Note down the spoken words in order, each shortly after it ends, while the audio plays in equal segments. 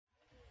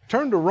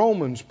Turn to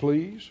Romans,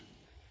 please.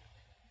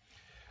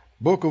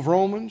 Book of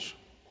Romans,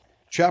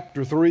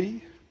 chapter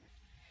 3.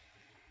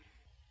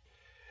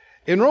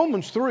 In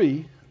Romans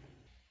 3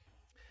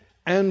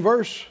 and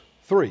verse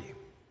 3,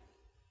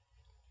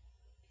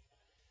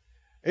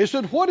 it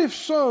said, "What if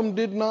some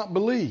did not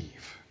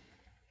believe?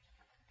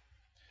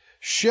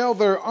 Shall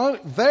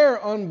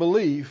their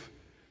unbelief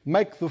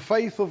make the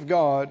faith of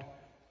God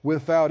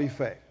without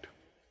effect?"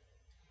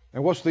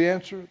 And what's the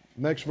answer?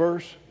 Next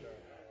verse.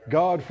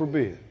 God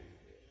forbid.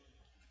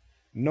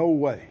 No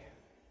way.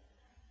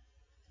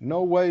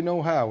 No way,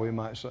 no how, we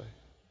might say.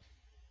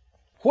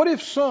 What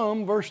if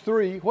some, verse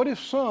 3, what if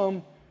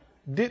some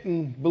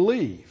didn't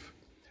believe?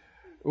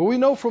 Well, we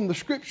know from the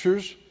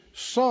Scriptures,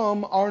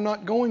 some are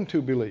not going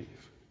to believe.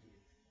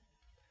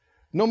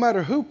 No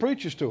matter who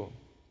preaches to them.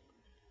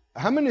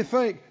 How many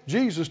think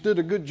Jesus did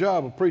a good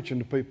job of preaching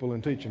to people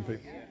and teaching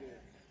people?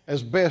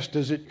 As best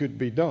as it could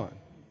be done.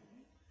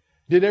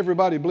 Did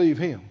everybody believe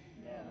him?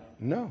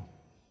 No.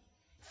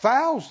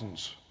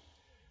 Thousands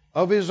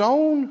of his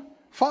own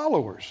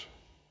followers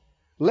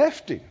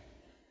left him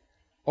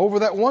over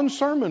that one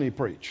sermon he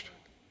preached.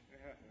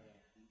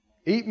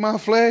 Eat my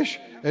flesh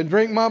and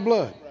drink my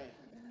blood.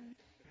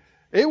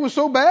 It was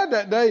so bad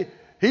that day,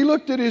 he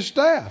looked at his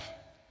staff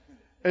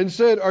and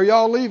said, "Are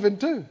y'all leaving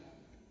too?"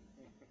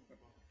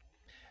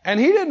 And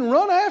he didn't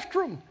run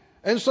after them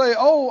and say,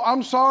 "Oh,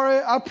 I'm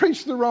sorry, I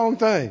preached the wrong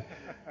thing.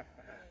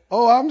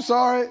 Oh, I'm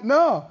sorry."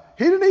 No,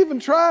 he didn't even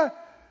try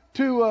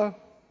to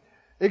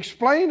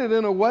explain it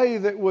in a way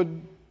that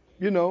would,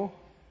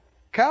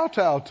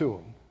 kowtow to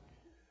them.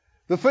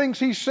 The things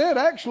he said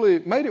actually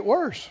made it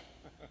worse.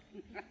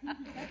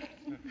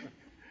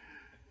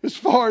 As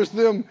far as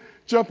them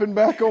jumping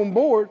back on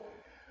board.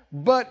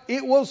 But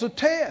it was a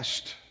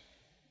test.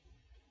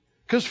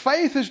 Because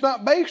faith is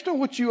not based on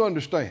what you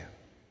understand.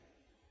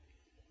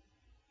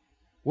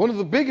 One of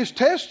the biggest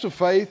tests of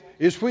faith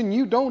is when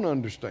you don't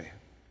understand.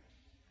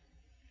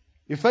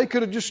 If they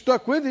could have just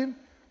stuck with him,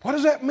 what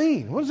does that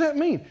mean? What does that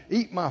mean?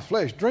 Eat my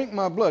flesh, drink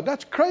my blood.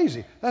 That's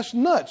crazy. That's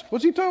nuts.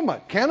 What's he talking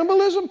about?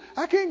 Cannibalism?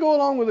 I can't go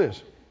along with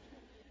this.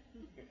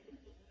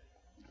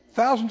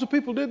 Thousands of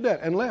people did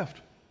that and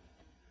left.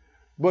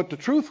 But the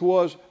truth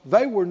was,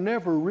 they were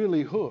never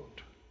really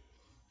hooked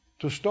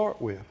to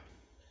start with.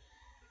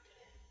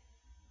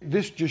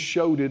 This just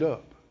showed it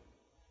up.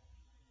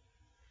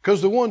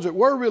 Because the ones that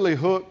were really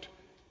hooked,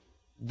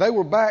 they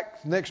were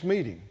back next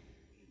meeting.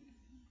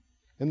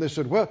 And they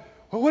said, well,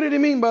 what did he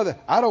mean by that?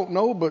 I don't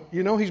know, but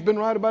he's been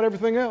right about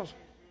everything else.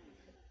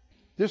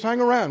 Just hang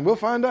around. We'll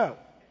find out.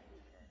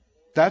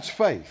 That's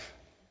faith.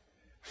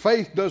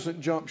 Faith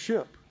doesn't jump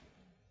ship.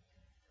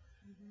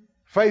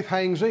 Faith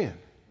hangs in.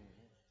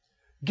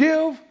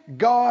 Give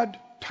God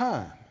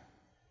time.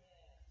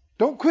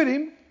 Don't quit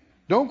him.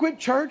 Don't quit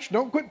church.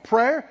 Don't quit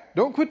prayer.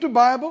 Don't quit the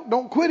Bible.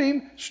 Don't quit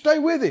him. Stay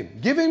with him.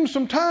 Give him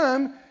some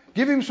time.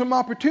 Give him some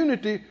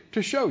opportunity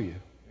to show you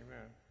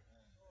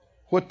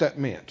what that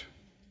meant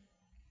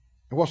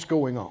and what's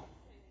going on.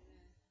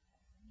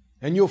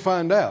 And you'll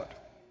find out.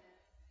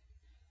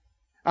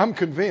 I'm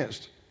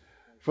convinced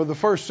for the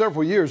first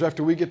several years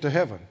after we get to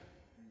heaven,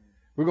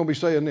 we're going to be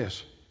saying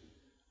this.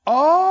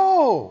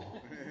 Oh,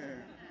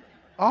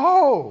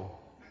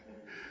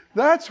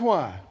 that's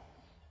why.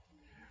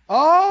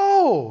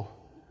 Oh,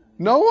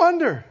 no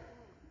wonder.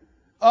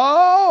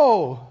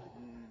 Oh,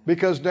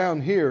 because down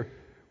here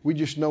we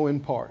just know in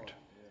part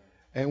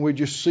and we're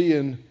just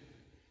seeing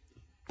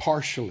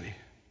partially.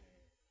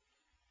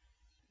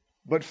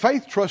 But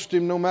faith trusts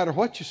him no matter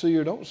what you see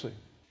or don't see.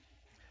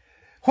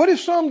 What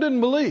if some didn't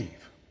believe?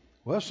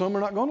 Well, some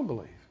are not going to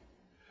believe.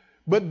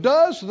 But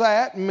does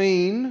that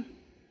mean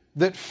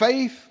that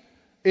faith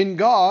in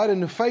God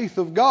and the faith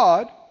of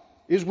God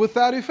is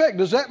without effect?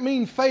 Does that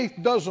mean faith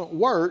doesn't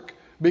work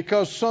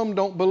because some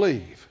don't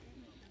believe?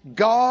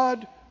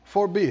 God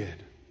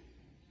forbid.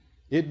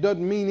 It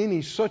doesn't mean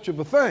any such of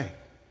a thing.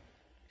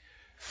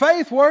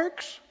 Faith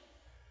works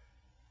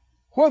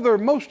whether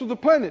most of the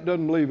planet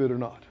doesn't believe it or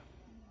not.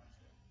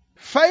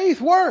 Faith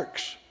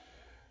works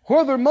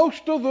whether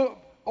most of the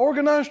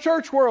organized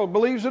church world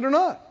believes it or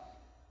not.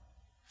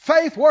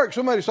 Faith works.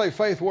 Somebody say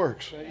faith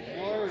works.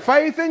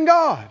 Faith in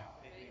God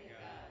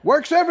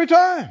works every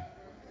time.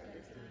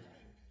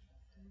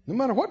 No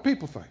matter what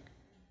people think.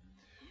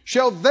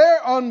 Shall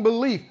their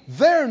unbelief,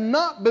 they're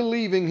not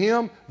believing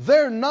him,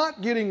 they're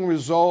not getting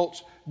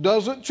results,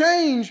 doesn't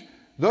change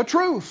the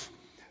truth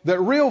that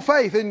real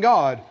faith in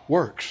God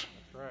works.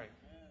 That's right.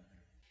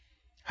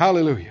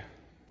 Hallelujah.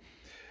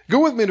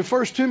 Go with me to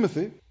 1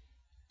 Timothy,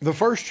 the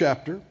first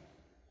chapter,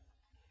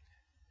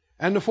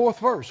 and the 4th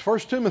verse. 1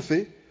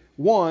 Timothy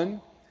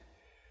 1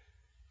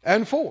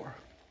 and 4.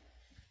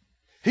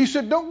 He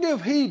said, don't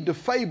give heed to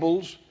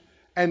fables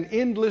and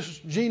endless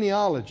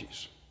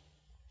genealogies,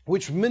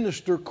 which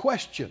minister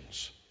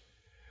questions,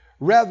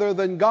 rather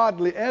than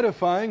godly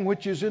edifying,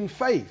 which is in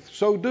faith.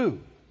 So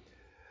do.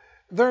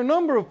 There are a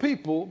number of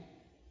people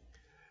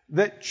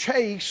that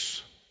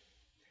chase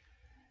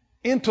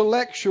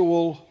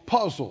intellectual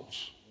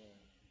puzzles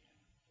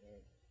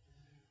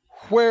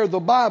where the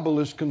Bible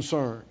is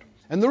concerned.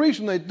 And the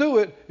reason they do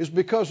it is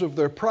because of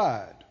their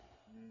pride.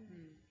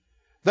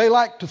 They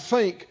like to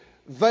think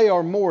they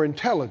are more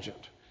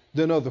intelligent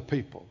than other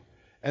people.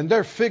 And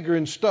they're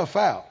figuring stuff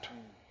out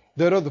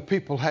that other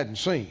people hadn't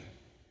seen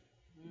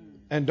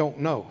and don't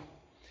know.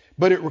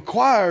 But it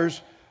requires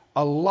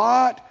a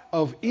lot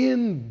of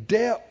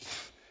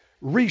in-depth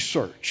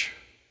research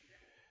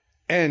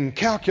and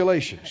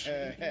calculations.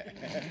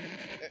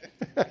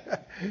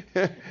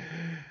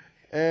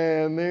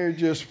 And they're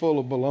just full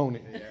of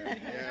baloney. Yeah,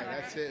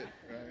 that's it.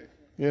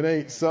 Right. It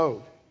ain't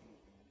so.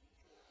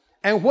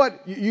 And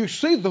what you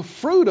see, the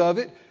fruit of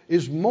it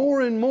is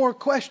more and more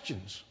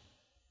questions.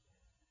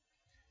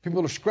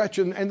 People are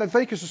scratching, and they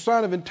think it's a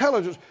sign of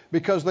intelligence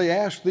because they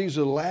ask these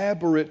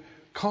elaborate,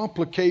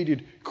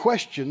 complicated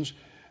questions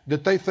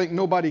that they think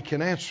nobody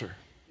can answer.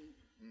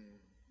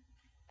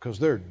 Because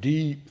they're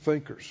deep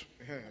thinkers.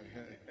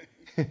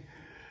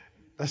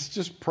 That's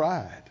just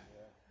pride.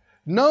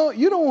 No,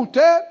 you don't want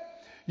that.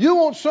 You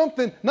want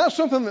something, not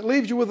something that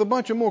leaves you with a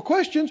bunch of more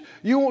questions.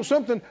 You want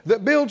something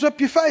that builds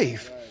up your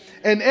faith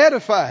and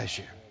edifies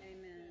you.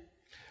 Amen.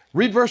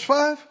 Read verse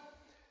 5.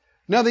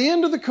 Now the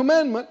end of the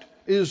commandment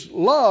is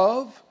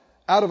love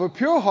out of a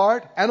pure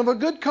heart and of a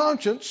good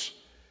conscience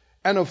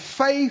and of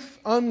faith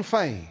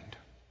unfeigned.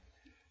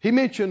 He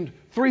mentioned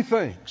three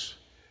things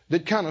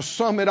that kind of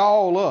sum it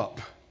all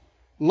up.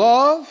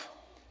 Love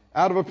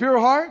out of a pure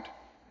heart,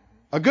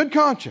 a good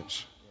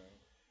conscience,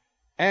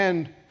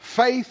 and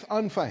faith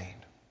unfeigned.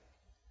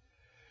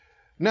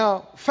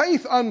 Now,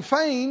 faith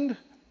unfeigned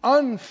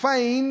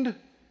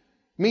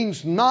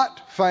means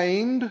not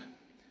feigned,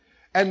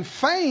 and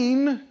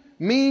feign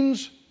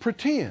means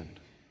pretend.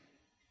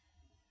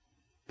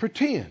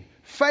 Pretend.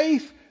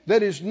 Faith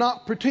that is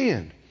not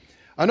pretend.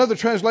 Another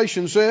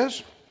translation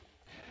says,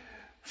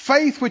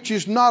 faith which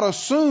is not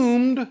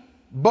assumed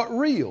but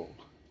real.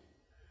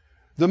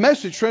 The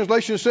Message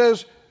translation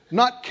says,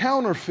 not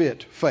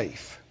counterfeit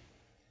faith.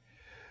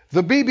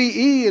 The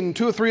BBE and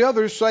two or three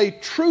others say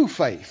true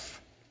faith.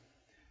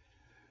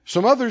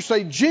 Some others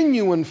say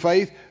genuine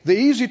faith. The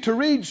easy to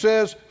read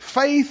says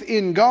faith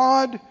in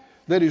God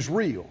that is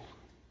real.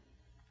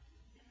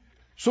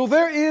 So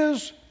there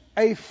is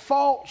a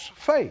false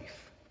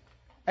faith,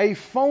 a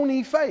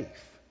phony faith,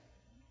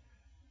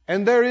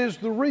 and there is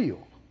the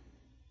real.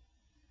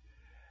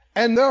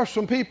 And there are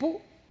some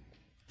people,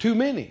 too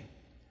many,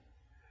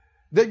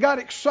 that got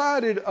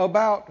excited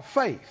about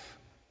faith,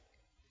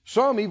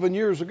 some even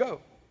years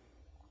ago.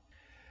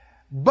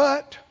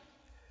 But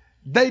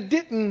they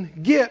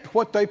didn't get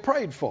what they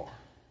prayed for.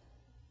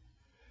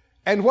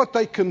 And what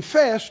they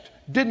confessed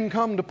didn't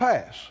come to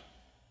pass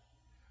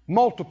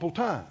multiple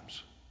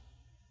times.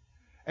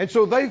 And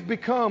so they've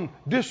become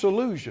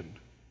disillusioned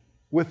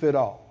with it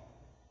all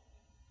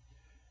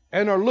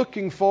and are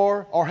looking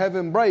for or have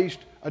embraced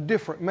a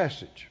different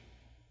message.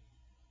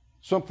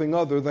 Something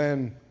other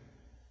than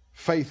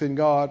faith in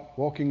God,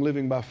 walking,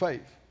 living by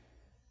faith.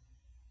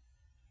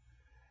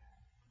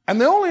 And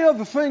the only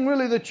other thing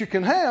really that you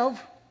can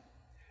have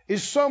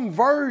is some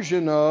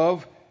version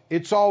of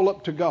it's all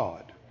up to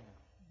God.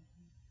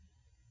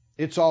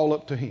 It's all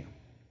up to Him.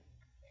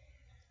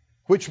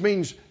 Which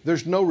means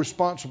there's no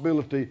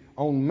responsibility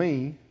on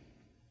me.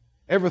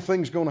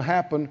 Everything's going to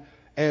happen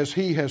as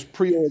He has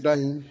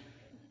preordained.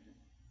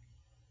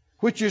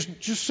 Which is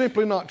just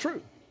simply not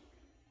true.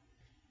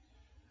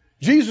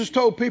 Jesus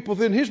told people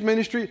in His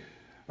ministry,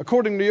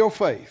 according to your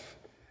faith,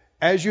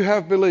 as you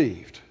have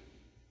believed,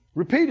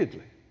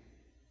 repeatedly.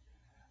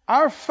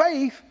 Our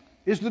faith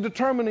is the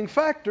determining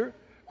factor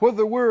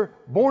whether we're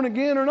born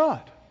again or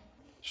not,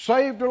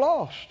 saved or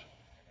lost.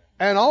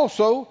 And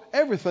also,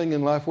 everything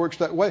in life works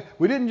that way.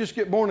 We didn't just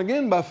get born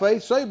again by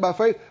faith, saved by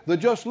faith. The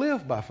just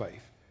live by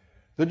faith.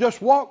 The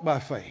just walk by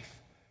faith.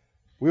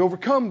 We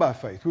overcome by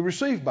faith. We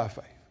receive by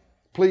faith.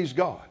 Please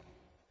God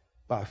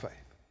by faith.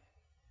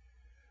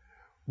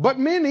 But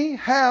many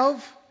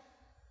have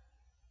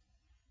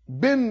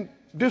been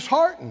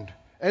disheartened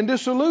and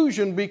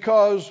disillusioned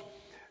because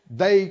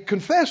they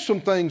confessed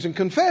some things and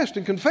confessed,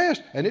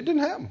 and it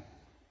didn't happen.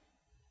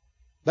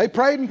 They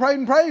prayed and prayed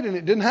and prayed, and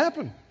it didn't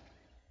happen.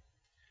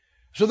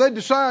 So they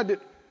decided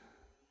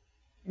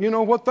that,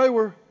 what they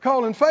were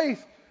calling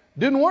faith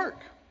didn't work.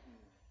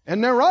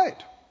 And they're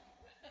right.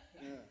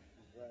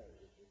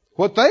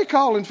 What they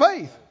call in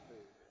faith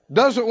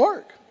doesn't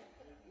work.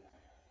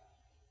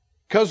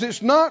 Because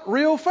it's not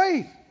real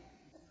faith.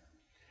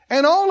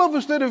 And all of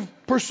us that have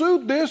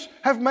pursued this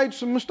have made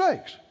some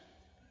mistakes.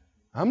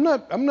 I'm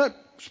not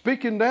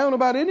speaking down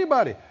about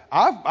anybody.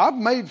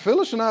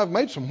 Phyllis and I have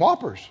made some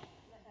whoppers.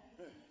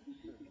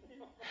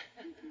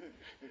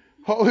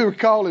 What we were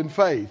calling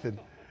faith. And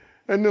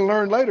then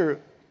learn later,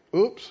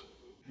 oops,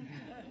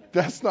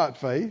 that's not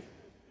faith.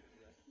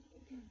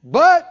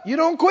 But you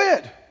don't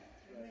quit.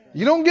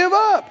 You don't give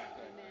up.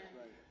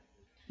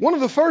 One of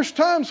the first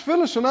times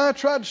Phyllis and I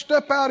tried to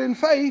step out in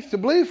faith to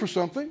believe for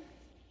something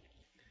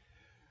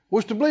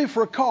was to believe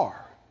for a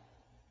car.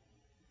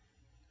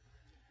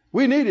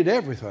 We needed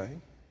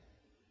everything.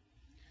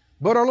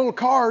 But our little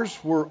cars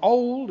were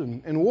old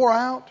and wore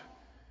out.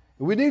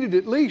 We needed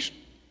at least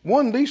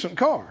one decent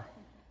car.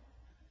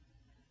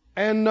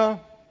 And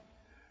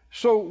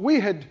so we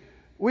had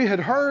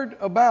heard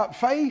about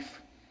faith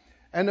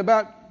and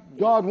about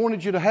God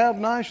wanted you to have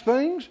nice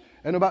things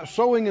and about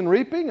sowing and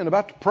reaping and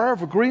about the prayer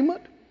of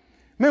agreement.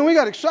 Man, we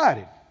got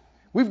excited.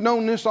 We've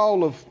known this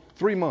all of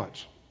 3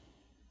 months.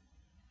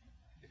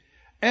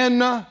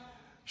 And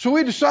so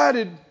we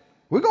decided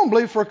we're going to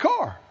believe for a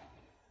car.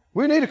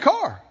 We need a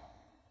car.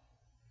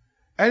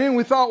 And then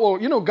we thought,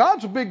 well, you know,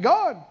 God's a big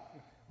God.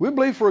 We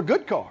believe for a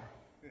good car.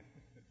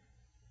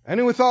 And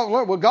then we thought,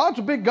 well, God's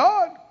a big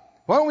God.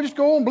 Why don't we just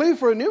go and believe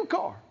for a new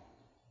car?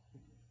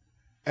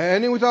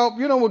 And then we thought,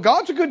 you know, well,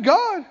 God's a good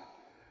God.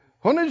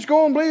 Why don't we just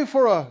go and believe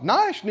for a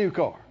nice new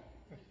car?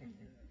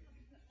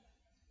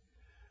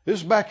 This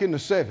is back in the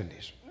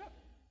 70s.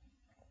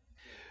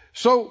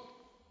 So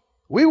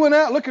we went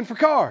out looking for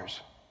cars.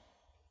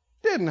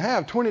 Didn't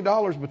have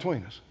 $20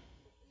 between us.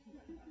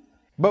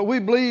 But we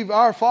believe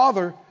our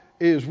Father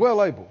is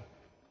well able.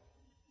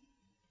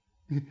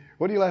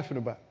 What are you laughing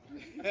about?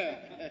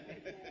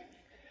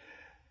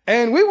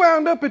 And we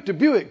wound up at the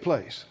Buick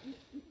place.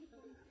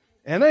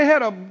 And they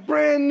had a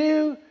brand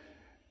new,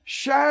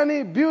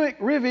 shiny Buick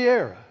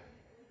Riviera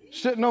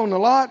sitting on the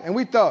lot. And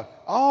we thought,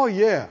 oh,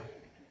 yeah.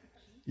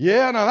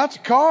 Yeah, now that's a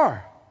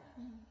car.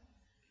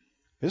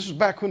 This is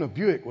back when a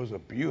Buick was a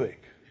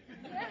Buick.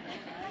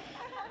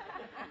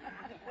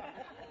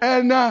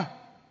 And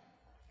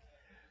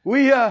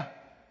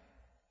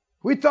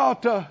we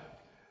thought,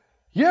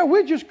 yeah,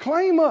 we'd just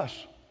claim us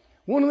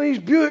one of these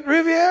Buick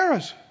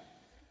Rivieras.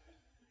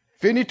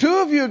 If any two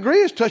of you agree,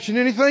 it's touching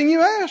anything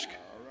you ask.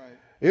 All right.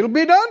 It'll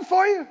be done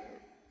for you.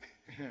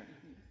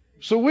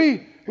 So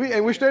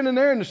we're standing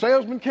there, and the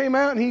salesman came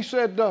out, and he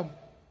said,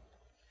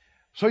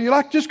 so you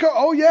like this car?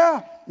 Oh,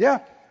 yeah.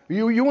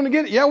 You want to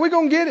get it? Yeah, we're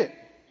going to get it.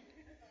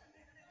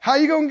 How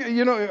you going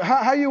to,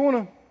 how you want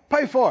to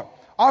pay for it?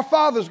 Our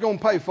Father's going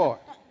to pay for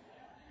it.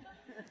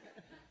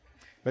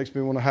 Makes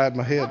me want to hide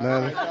my head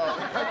now.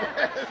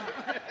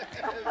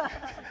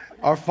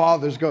 Our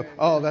Father's going,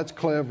 oh, that's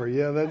clever.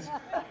 Yeah, that's.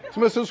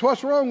 Somebody says,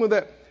 what's wrong with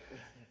that?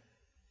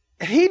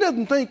 He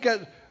doesn't think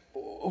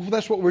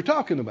that's what we're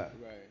talking about.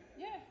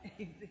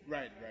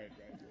 Right.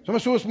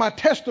 Somebody says, it's my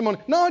testimony.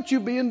 No, it's you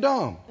being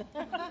dumb.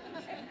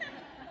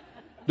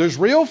 There's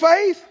real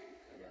faith.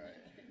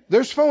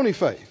 There's phony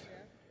faith.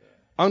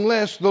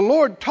 Unless the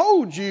Lord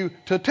told you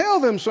to tell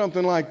them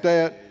something like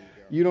that,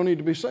 you don't need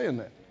to be saying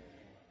that.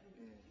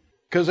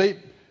 Because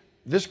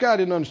this guy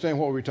didn't understand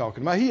what we were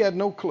talking about. He had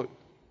no clue.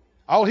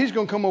 All he's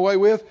going to come away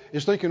with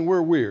is thinking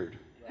we're weird.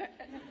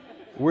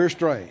 We're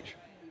strange.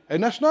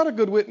 And that's not a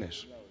good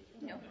witness.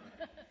 No.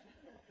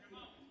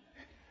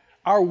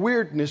 Our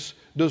weirdness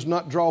does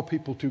not draw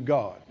people to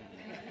God.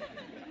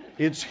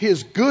 It's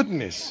His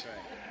goodness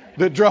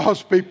that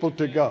draws people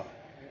to God.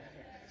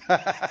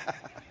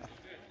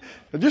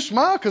 Just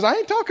smile, because I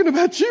ain't talking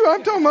about you.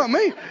 I'm talking about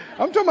me.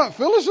 I'm talking about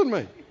Phyllis and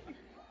me.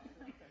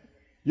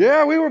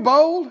 Yeah, we were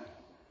bold.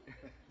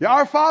 Yeah,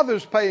 our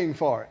Father's paying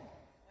for it.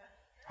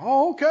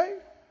 Oh, okay.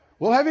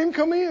 We'll have Him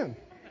come in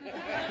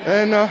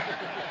and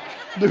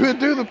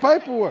do the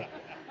paperwork.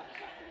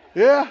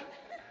 Yeah.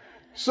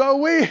 So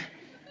we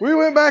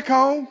went back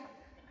home,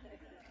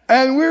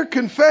 and we're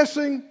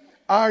confessing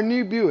our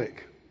new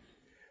Buick.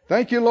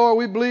 Thank you, Lord.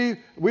 We believe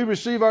we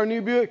receive our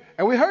new Buick.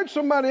 And we heard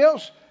somebody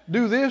else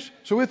do this,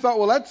 so we thought,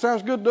 well, that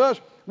sounds good to us.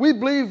 We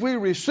believe we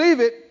receive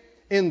it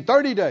in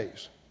 30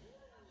 days.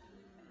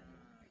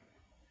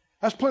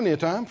 That's plenty of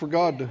time for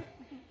God to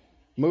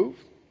move.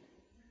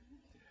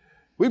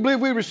 We believe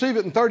we receive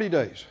it in 30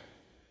 days.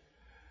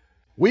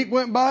 Week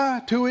went by,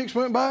 2 weeks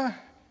went by,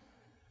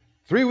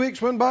 3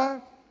 weeks went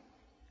by.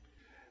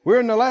 We're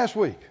in the last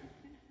week.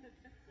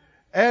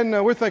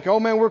 And we're thinking, oh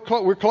man,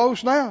 we're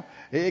close now.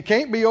 It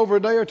can't be over a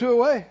day or two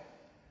away.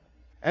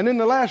 And in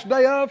the last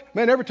day of,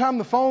 man, every time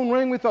the phone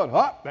rang, we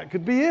thought, that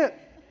could be it.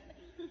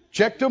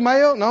 Checked the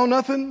mail, no,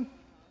 nothing.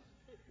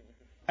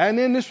 And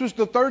then this was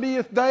the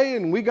 30th day,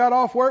 and we got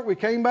off work. We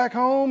came back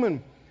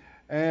home,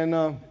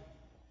 and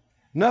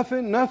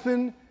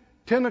nothing.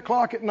 10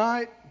 o'clock at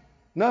night,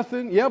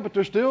 nothing. Yeah, but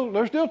there's still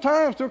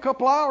time, still a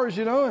couple hours,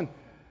 and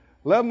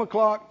 11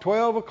 o'clock,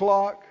 12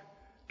 o'clock,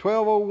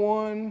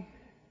 12:01,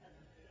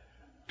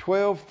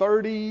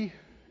 12:30,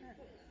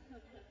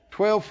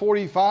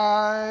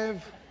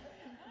 12:45.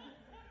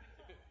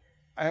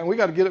 And we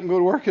got to get up and go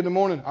to work in the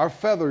morning. Our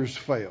feathers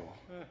fail.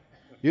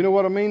 You know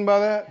what I mean by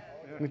that?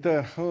 We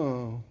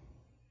thought,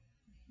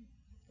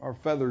 our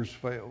feathers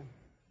fail.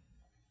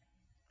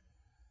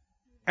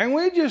 And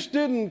we just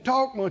didn't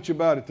talk much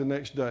about it the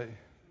next day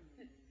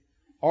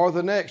or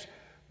the next.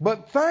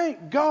 But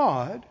thank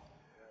God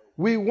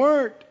we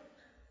weren't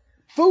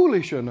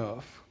foolish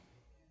enough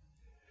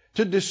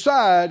to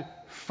decide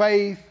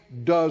faith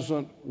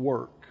doesn't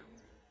work.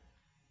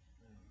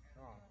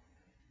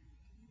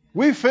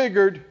 We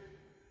figured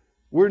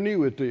we're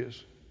new at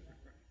this.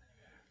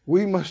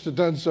 We must have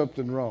done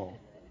something wrong.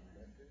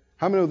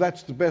 How many know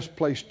that's the best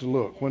place to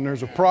look? When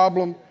there's a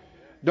problem,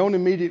 don't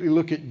immediately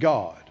look at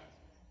God.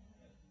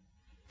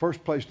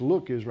 First place to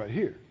look is right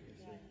here.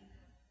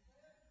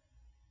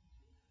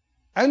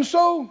 And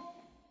so,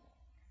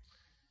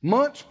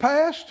 months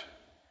passed,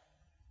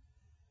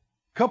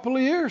 a couple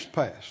of years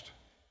passed.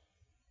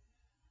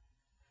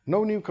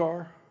 No new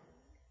car,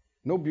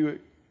 no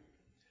Buick.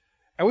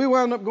 And we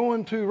wound up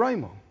going to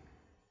Rhema.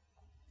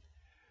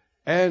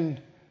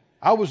 And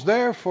I was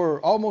there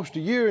for almost a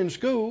year in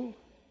school.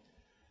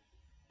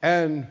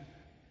 And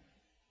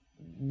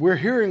we're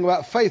hearing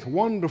about faith,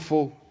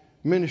 wonderful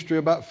ministry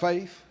about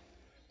faith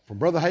from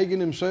Brother Hagin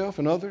himself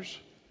and others.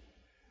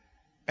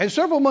 And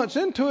several months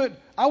into it,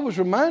 I was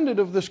reminded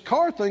of this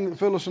car thing that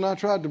Phyllis and I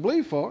tried to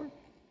believe for.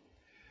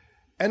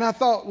 And I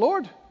thought,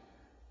 Lord,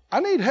 I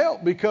need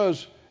help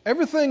because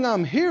everything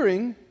I'm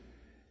hearing,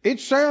 it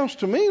sounds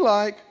to me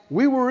like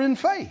we were in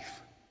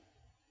faith.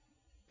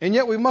 And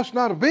yet we must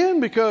not have been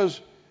because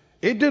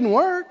it didn't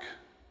work.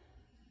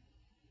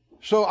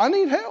 So I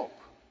need help.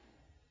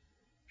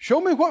 Show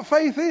me what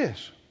faith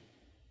is.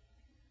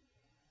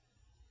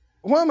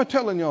 Why am I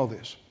telling you all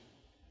this?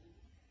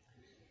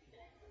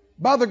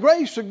 By the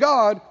grace of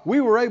God,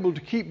 we were able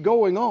to keep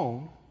going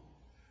on,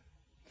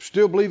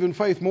 still believe in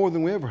faith more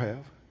than we ever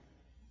have.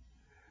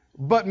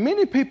 But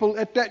many people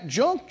at that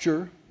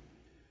juncture,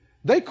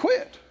 they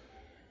quit.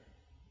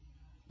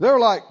 They're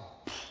like,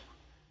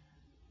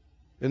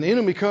 and the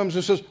enemy comes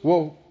and says,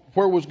 well,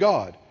 where was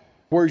God?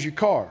 Where's your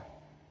car?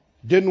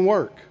 Didn't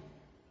work.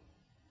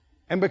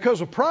 And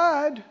because of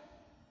pride,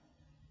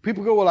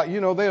 people go,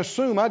 well, they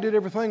assume I did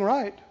everything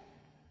right.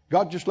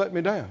 God just let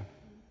me down.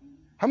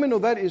 How many know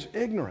that is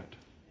ignorant?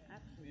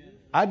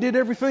 I did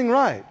everything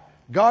right.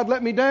 God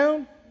let me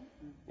down?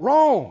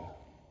 Wrong.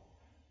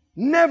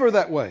 Never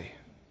that way.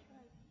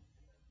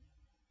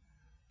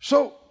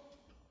 So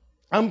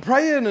I'm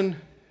praying and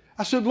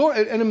I said, Lord,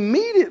 and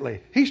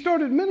immediately He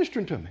started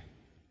ministering to me.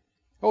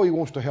 Oh, He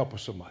wants to help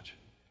us so much.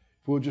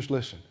 If we'll just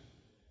listen.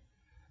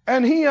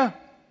 And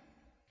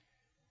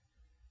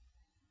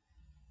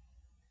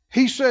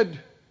He said,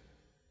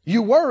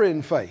 you were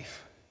in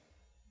faith.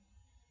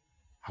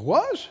 I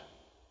was.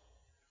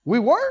 We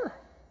were.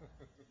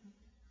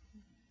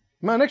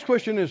 My next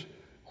question is,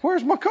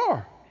 where's my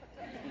car?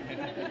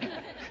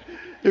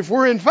 If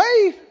we're in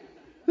faith,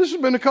 this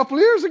has been a couple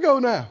of years ago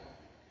now.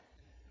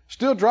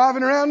 Still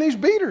driving around these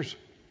beaters.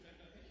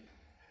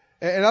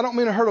 And I don't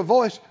mean to hurt a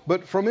voice,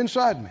 but from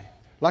inside me.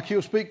 Like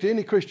He'll speak to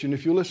any Christian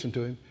if you listen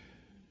to Him.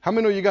 How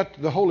many know you got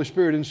the Holy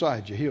Spirit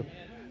inside you?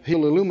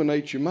 He'll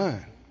illuminate your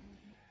mind.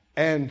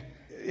 And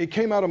it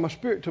came out of my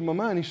spirit to my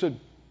mind. He said,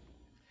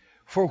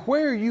 for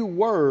where you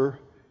were,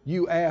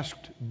 you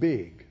asked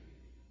big.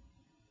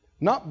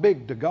 Not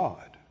big to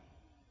God,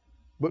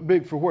 but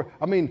big for where.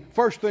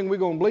 First thing we're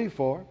going to believe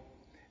for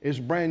is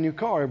a brand new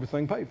car,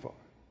 everything paid for.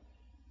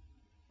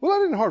 Well,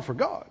 that isn't hard for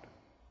God.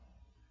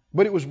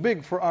 But it was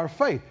big for our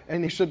faith.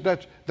 And He said,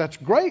 that's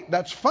great,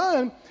 that's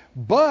fine.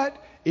 But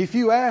if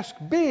you ask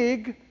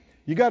big,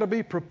 you got to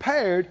be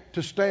prepared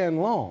to stand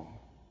long.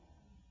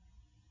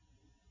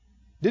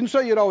 Didn't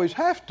say you'd always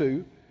have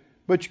to,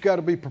 but you got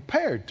to be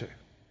prepared to.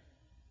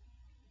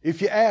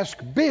 If you ask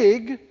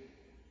big,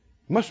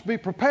 must be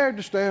prepared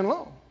to stand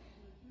long.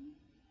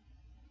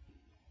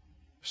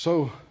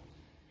 So,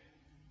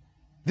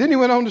 then he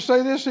went on to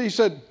say this. He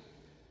said,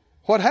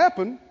 what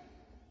happened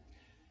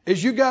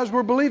is you guys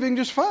were believing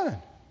just fine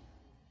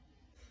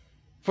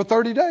for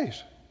 30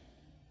 days.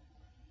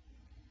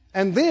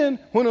 And then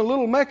when a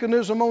little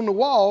mechanism on the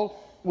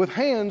wall with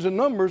hands and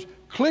numbers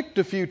clicked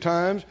a few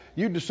times,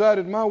 you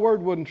decided my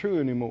word wasn't true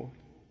anymore.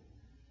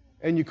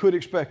 And you quit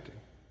expecting.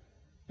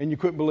 And you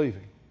quit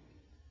believing.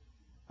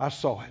 I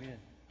saw it. Amen.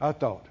 I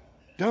thought,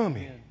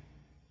 dummy.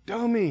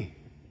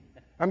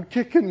 I'm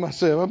kicking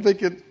myself. I'm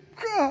thinking,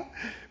 God,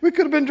 we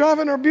could have been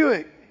driving our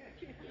Buick.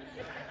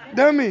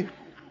 Dummy.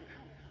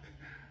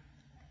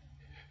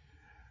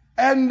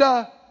 And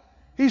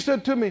he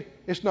said to me,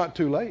 it's not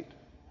too late.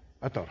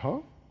 I thought, huh?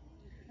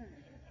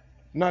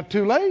 Not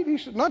too late? He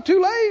said, not too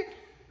late.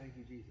 Thank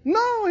you, Jesus.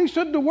 No, he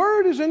said, the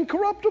word is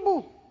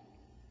incorruptible.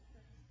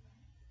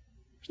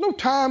 There's no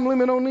time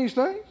limit on these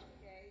things.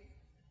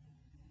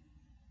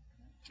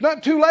 It's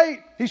not too late.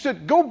 He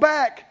said, go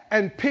back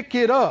and pick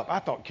it up. I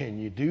thought, can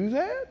you do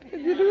that?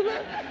 Can you do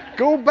that?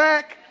 Go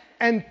back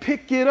and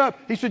pick it up.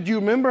 He said, do you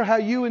remember how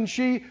you and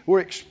she were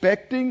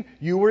expecting?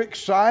 You were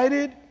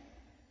excited?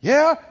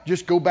 Yeah,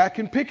 just go back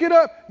and pick it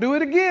up. Do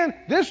it again.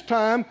 This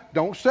time,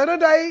 don't set a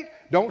date.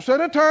 Don't set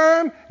a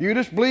time. You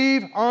just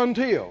believe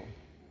until.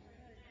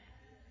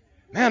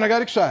 Man, I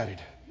got excited.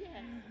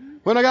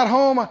 When I got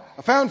home, I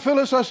found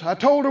Phyllis. I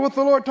told her what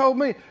the Lord told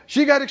me.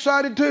 She got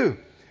excited too.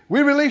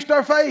 We released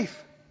our faith.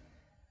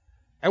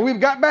 And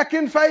we've got back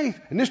in faith.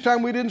 And this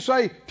time we didn't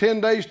say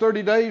 10 days,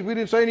 30 days. We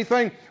didn't say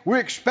anything. We're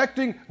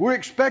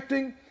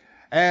expecting.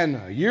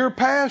 And a year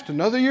passed.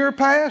 Another year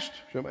passed.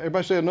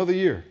 Everybody say another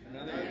year.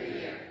 Another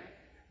year.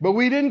 But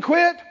we didn't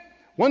quit.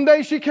 One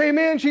day she came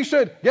in. She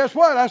said, guess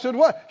what? I said,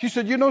 what? She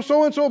said, you know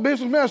so-and-so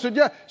businessman? I said,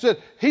 yeah.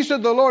 He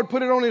said the Lord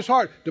put it on his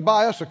heart to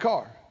buy us a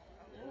car.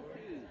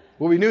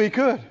 Well, we knew He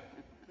could. I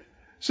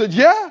said,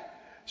 yeah. I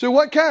said,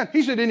 what kind?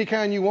 He said, any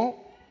kind you want.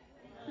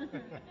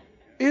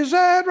 Is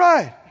that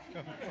right?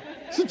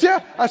 I said, yeah.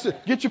 I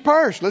said, get your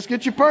purse. Let's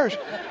get your purse.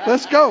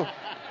 Let's go.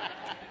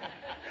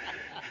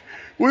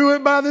 We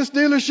went by this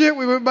dealership.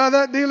 We went by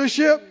that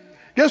dealership.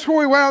 Guess where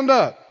we wound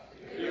up?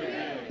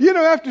 You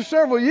know, after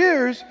several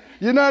years,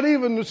 you're not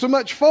even so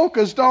much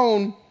focused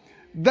on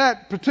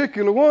that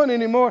particular one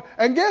anymore.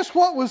 And guess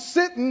what was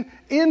sitting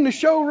in the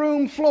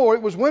showroom floor?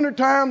 It was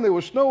wintertime. There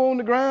was snow on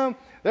the ground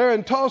there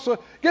in Tulsa.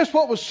 Guess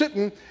what was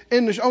sitting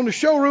on the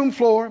showroom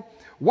floor?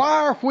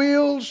 Wire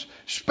wheels,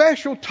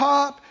 special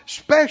top,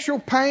 special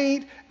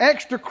paint,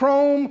 extra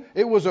chrome.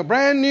 It was a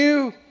brand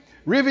new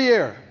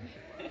Riviera.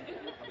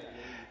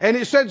 And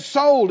it said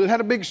sold. It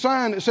had a big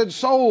sign that said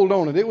sold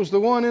on it. It was the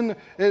one and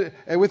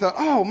we thought,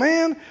 oh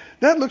man,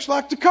 that looks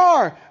like the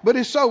car. But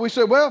it's sold. We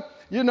said, well,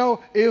 you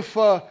know, if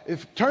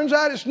it turns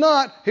out it's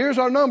not, here's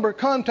our number.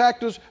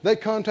 Contact us. They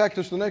contact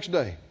us the next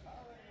day.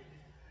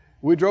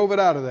 We drove it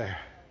out of there.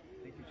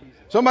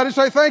 Somebody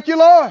say, thank you,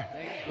 Lord.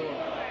 Thank you,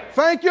 Lord.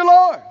 Thank you,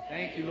 Lord.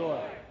 Thank you,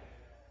 Lord.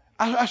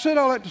 I said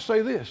all that to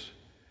say this.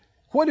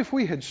 What if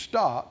we had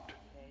stopped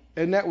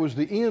and that was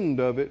the end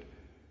of it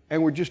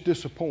and we're just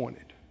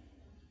disappointed?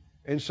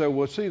 And so,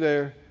 well, see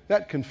there,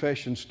 that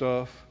confession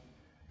stuff,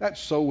 that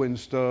sowing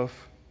stuff,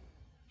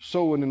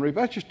 sowing and reap,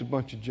 that's just a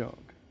bunch of junk.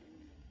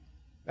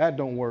 That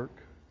don't work.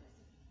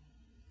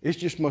 It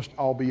just must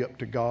all be up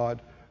to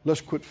God. Let's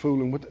quit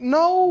fooling with it.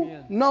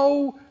 No,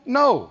 no,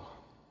 no.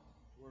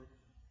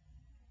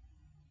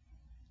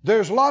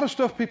 There's a lot of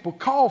stuff people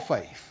call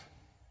faith,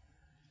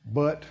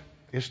 but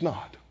it's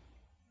not.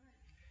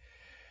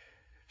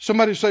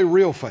 Somebody say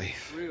real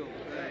faith. Real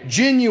faith.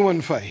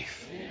 Genuine faith.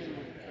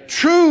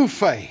 True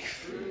faith.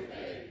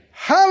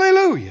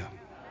 Hallelujah.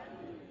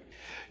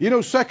 You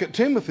know, 2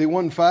 Timothy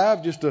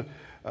 1:5, just a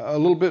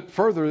little bit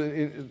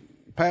further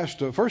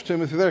past 1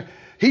 Timothy there,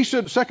 he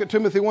said, 2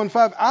 Timothy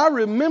 1:5, I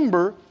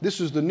remember,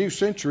 this is the New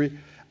Century,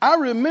 I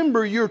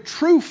remember your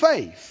true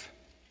faith.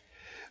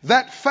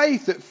 That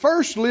faith that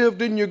first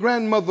lived in your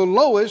grandmother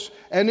Lois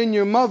and in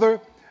your mother,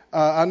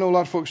 I know a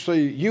lot of folks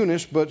say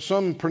Eunice, but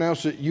some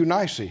pronounce it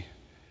Eunice.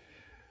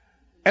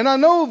 And I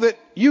know that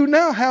you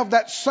now have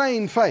that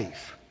same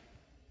faith.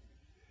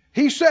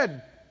 He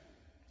said,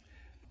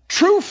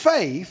 true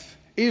faith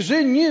is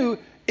in you.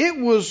 It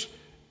was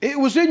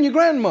in your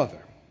grandmother.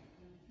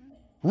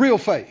 Real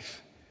faith.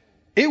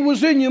 It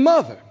was in your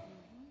mother.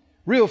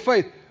 Real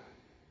faith.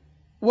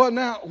 Well,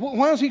 now,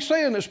 why is he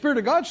saying that? The Spirit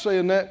of God's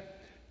saying that.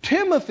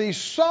 Timothy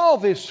saw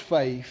this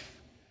faith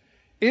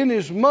in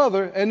his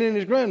mother and in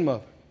his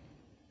grandmother.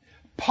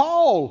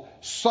 Paul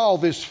saw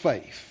this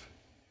faith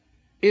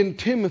in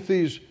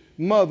Timothy's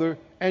mother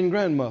and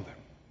grandmother.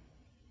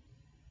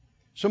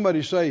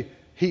 Somebody say,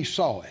 he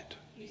saw it.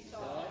 He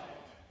saw it.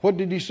 What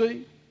did he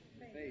see?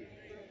 Faith.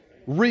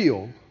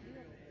 Real,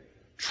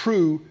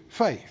 true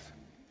faith.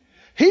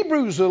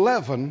 Hebrews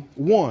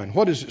 11:1.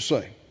 What does it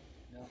say?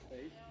 No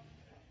faith.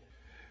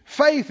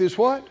 Faith is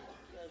what?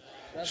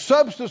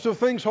 Substance of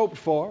things hoped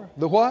for.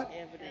 The what?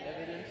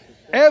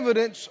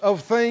 Evidence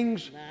Of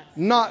things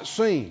not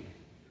seen.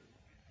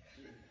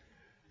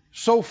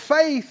 So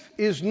faith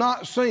is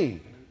not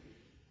seen.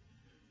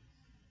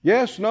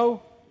 Yes?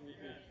 No?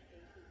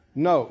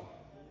 No.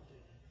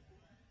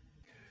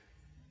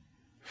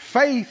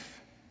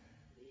 Faith,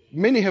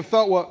 many have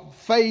thought, well,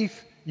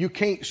 faith, you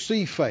can't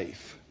see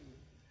faith.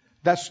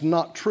 That's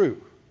not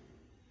true.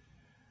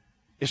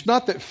 It's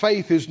not that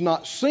faith is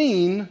not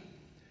seen.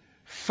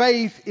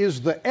 Faith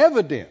is the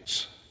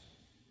evidence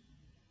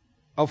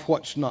of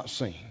what's not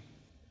seen.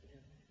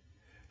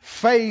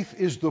 Faith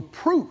is the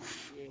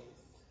proof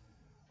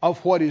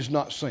of what is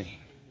not seen.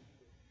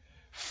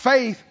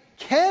 Faith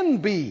can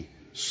be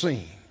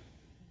seen.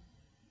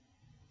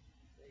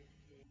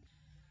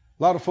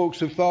 A lot of folks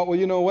have thought,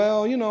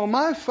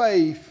 my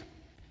faith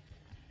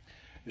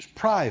is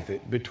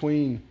private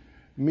between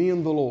me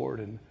and the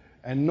Lord,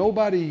 and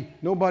nobody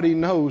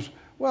knows.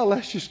 Well,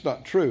 that's just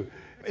not true.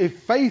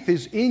 If faith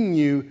is in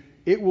you,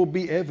 it will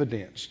be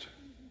evidenced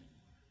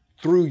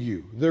through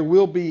you. There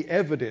will be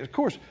evidence. Of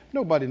course,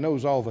 nobody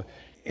knows all the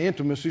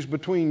intimacies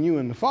between you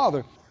and the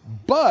Father,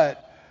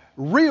 but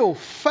real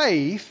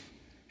faith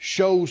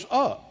shows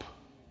up.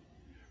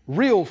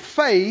 Real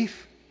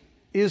faith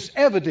is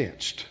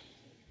evidenced.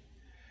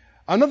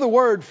 Another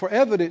word for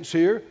evidence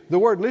here, the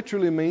word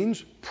literally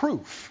means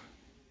proof.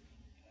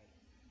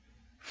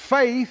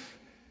 Faith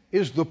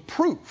is the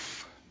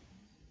proof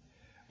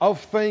of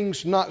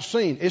things not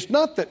seen. It's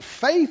not that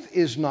faith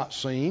is not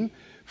seen.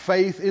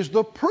 Faith is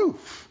the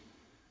proof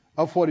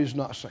of what is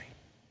not seen.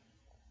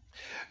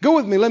 Go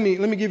with me. Let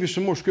me give you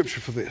some more scripture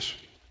for this.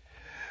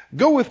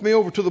 Go with me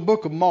over to the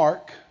book of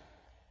Mark.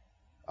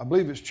 I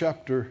believe it's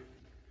chapter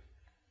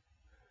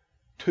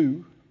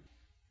 2.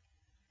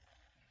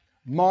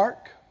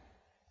 Mark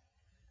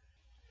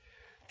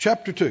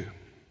chapter 2.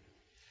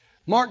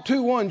 Mark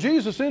 2:1.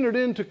 Jesus entered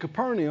into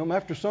Capernaum.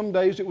 After some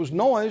days it was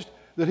noised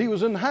that he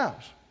was in the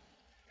house.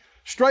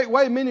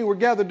 Straightway many were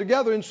gathered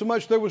together,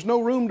 insomuch there was no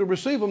room to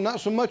receive them,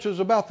 not so much as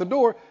about the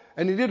door.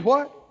 And he did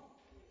what?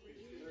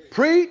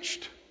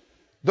 Preached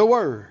the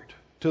word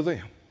to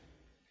them.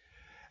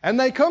 And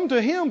they come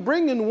to him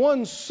bringing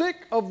one sick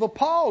of the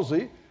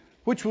palsy,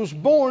 which was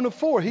born of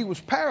 4. He was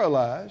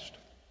paralyzed.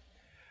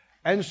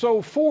 And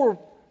so 4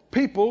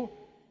 people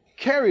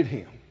carried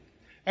him.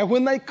 And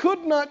when they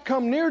could not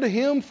come near to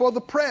him for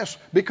the press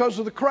because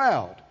of the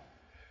crowd,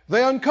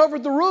 they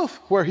uncovered the roof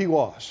where he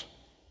was.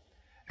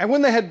 And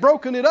when they had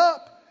broken it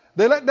up,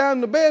 they let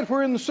down the bed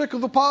wherein the sick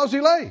of the palsy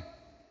lay.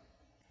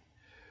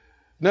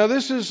 Now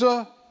this is,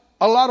 a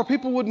lot of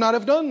people would not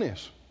have done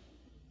this.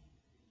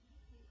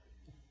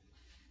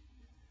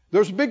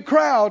 There's a big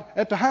crowd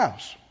at the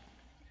house,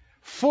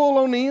 full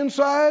on the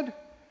inside,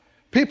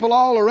 people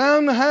all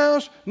around the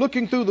house,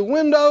 looking through the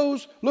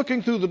windows,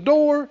 looking through the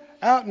door,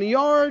 out in the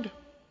yard.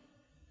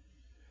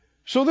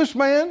 So this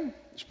man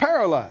is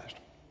paralyzed.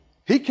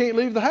 He can't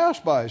leave the house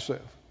by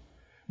himself.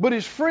 But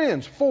his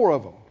friends, 4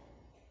 of them,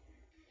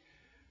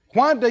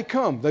 why'd they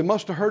come? They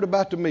must have heard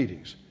about the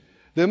meetings.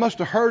 They must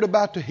have heard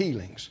about the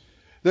healings.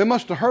 They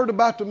must have heard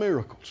about the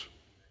miracles.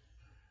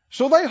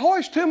 So they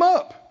hoist him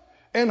up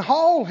and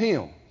haul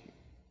him.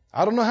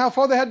 I don't know how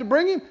far they had to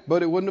bring him,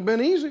 but it wouldn't have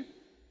been easy.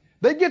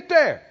 They get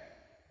there.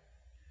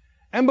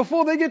 And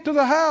before they get to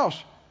the house,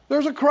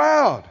 there's a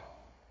crowd.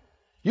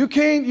 You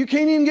can't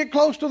even get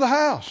close to the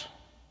house.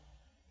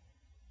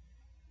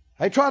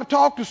 They try to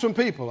talk to some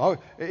people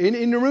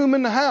in the room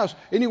in the house.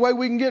 Anyway,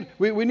 we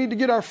need to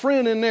get our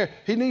friend in there.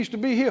 He needs to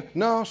be here.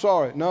 No,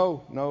 sorry.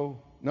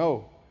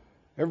 No.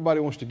 Everybody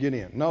wants to get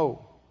in.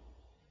 No.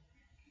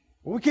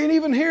 Well, we can't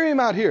even hear him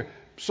out here.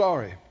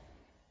 Sorry.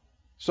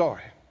 A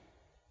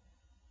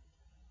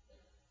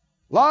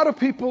lot of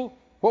people,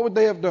 what would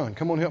they have done?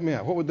 Come on, help me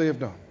out. What would they have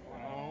done?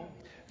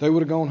 They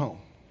would have gone home.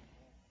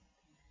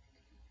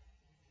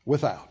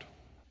 Without.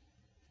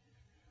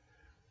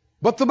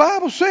 But the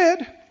Bible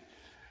said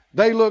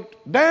they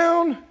looked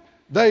down,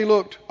 they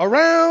looked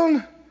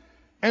around,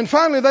 and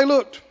finally they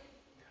looked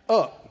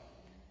up.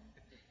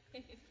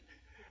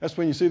 That's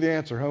when you see the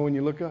answer, huh? When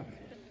you look up.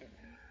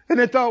 And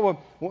they thought,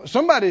 well,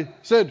 somebody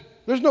said,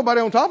 there's nobody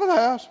on top of the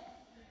house.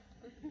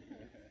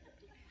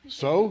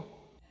 So,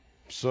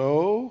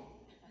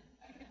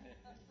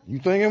 you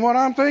thinking what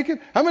I'm thinking?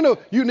 How many know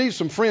you need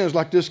some friends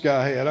like this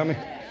guy had? I mean,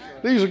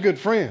 these are good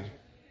friends.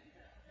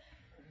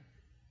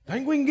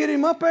 Think we can get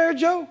him up there,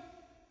 Joe?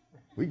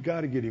 We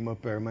got to get him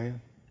up there,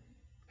 man.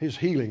 His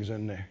healing's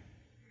in there.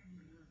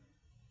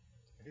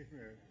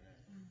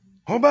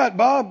 How about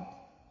Bob?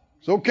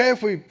 It's okay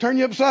if we turn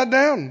you upside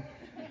down,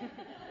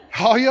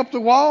 haul you up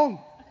the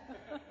wall,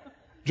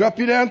 drop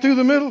you down through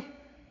the middle,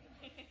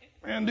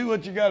 man, do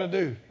what you got to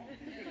do.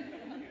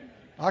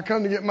 I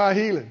come to get my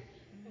healing.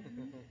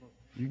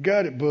 You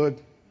got it,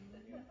 bud.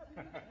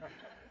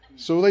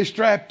 So they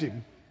strapped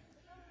him.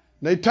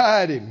 They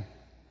tied him.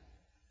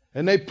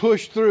 And they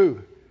pushed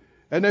through.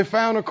 And they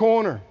found a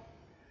corner.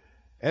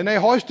 And they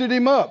hoisted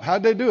him up.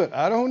 How'd they do it?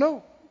 I don't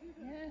know.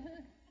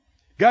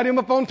 Got him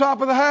up on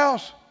top of the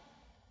house.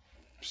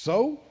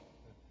 So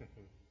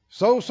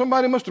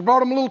somebody must have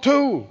brought him a little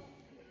tool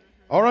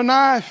or a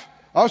knife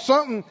or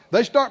something.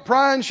 They start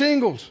prying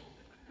shingles.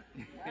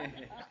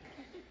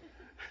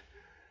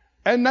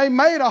 And they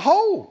made a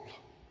hole.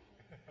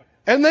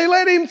 And they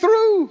let him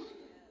through.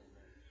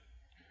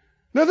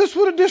 Now this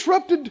would have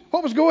disrupted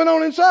what was going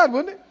on inside,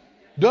 wouldn't it?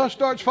 Dust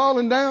starts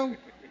falling down.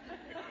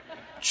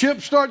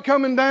 Chips start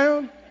coming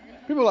down.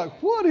 People are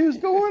like, what is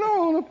going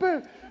on up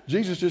there?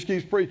 Jesus just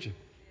keeps preaching.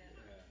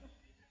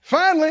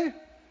 Finally,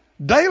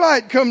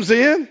 daylight comes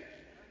in.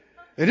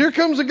 And here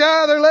comes a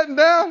guy they're letting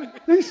down.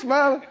 He's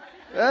smiling.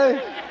 Hey.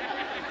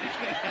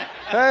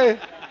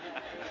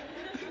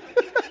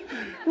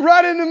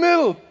 Right in the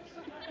middle.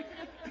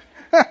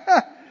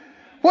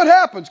 What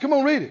happens? Come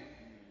on, read it.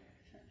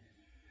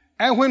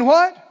 And when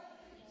what?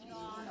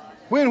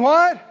 When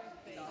what?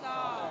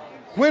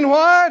 When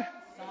what?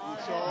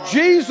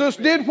 Jesus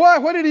did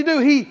what? What did he do?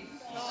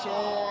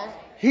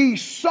 He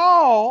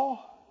saw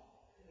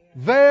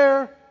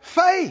their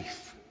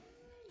faith.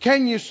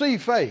 Can you see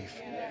faith?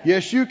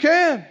 Yes, you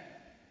can.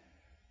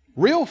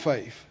 Real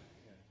faith.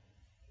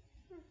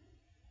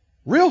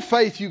 Real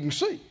faith you can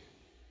see.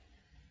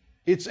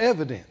 It's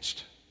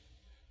evidenced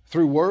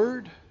through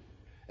word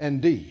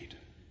and deed.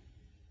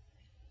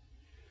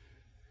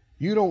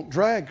 You don't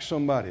drag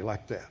somebody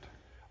like that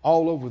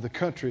all over the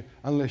country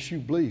unless you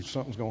believe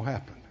something's going to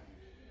happen.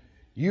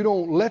 You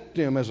don't let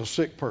them, as a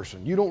sick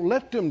person, you don't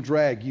let them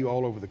drag you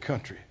all over the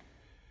country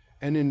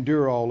and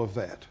endure all of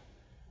that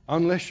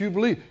unless you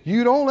believe.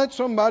 You don't let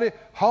somebody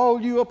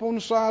haul you up on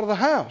the side of the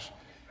house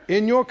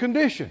in your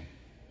condition.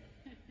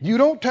 You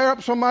don't tear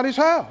up somebody's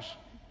house.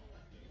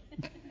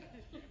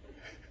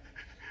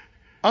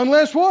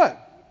 Unless what?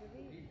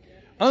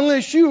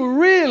 Unless you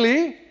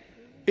really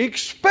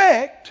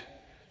expect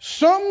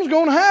something's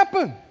going to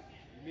happen.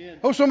 Amen.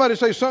 Oh, somebody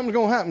say something's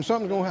going to happen.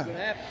 Something's going to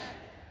happen.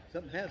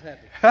 Something has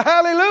happened.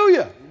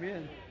 Hallelujah.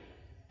 Amen.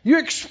 You're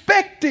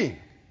expecting.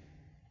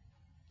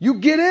 You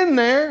get in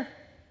there,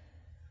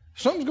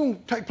 something's going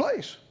to take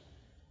place.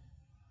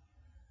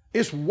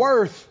 It's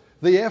worth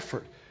the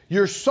effort.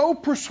 You're so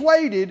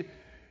persuaded,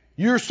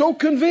 you're so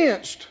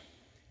convinced,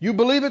 you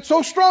believe it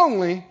so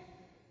strongly,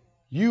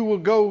 you will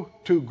go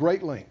to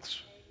great lengths,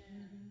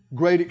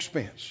 great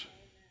expense.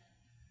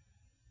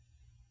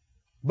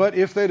 But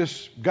if they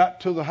just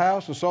got to the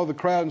house and saw the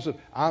crowd and said,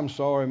 I'm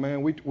sorry,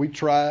 man, we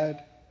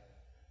tried.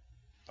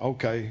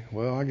 Okay,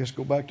 well, I guess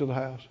go back to the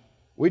house.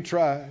 We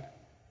tried.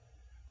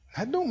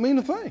 That don't mean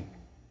a thing.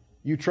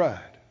 You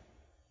tried.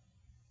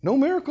 No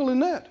miracle in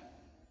that.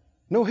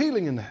 No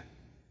healing in that.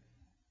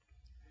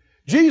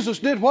 Jesus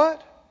did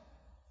what?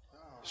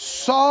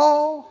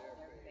 Saw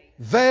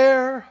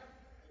their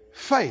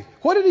faith.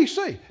 What did he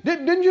see?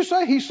 Didn't you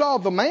say he saw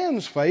the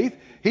man's faith?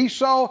 He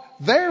saw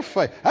their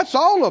faith. That's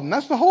all of them.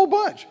 That's the whole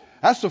bunch.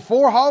 That's the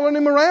four hauling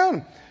him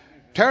around,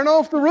 tearing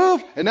off the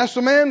roof, and that's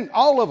the man,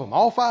 all of them,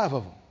 all five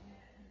of them.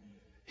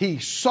 He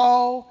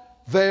saw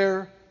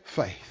their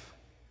faith.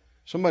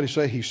 Somebody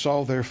say he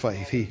saw their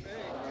faith.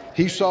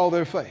 He saw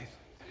their faith.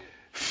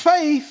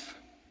 Faith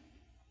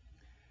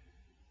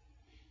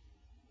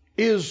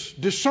is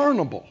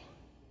discernible.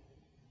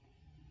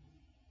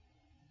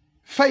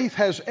 Faith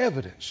has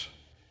evidence.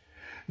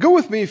 Go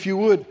with me, if you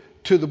would,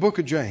 to the book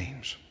of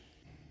James.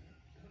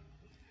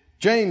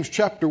 James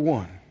chapter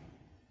 1.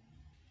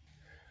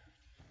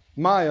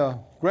 My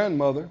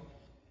grandmother,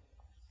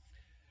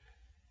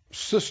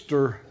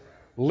 Sister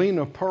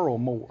Lena Pearl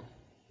Moore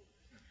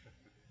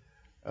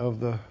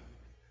of the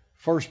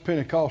First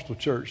Pentecostal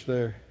Church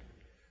there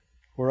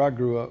where I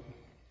grew up,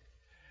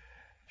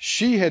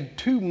 she had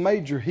two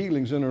major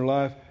healings in her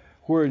life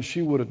wherein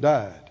she would have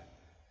died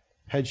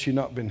had she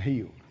not been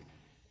healed.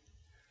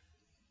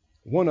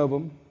 One of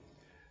them,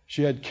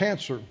 she had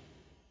cancer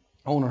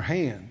on her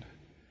hand,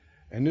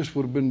 and this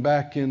would have been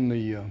back in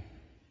the,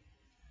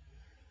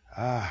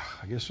 I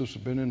guess this would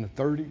have been in the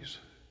 30s.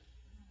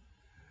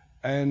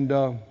 And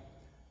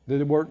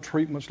there weren't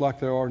treatments like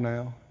there are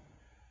now.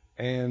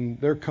 And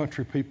they're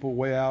country people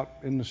way out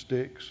in the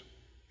sticks.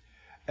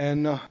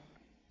 And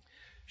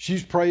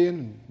she's praying,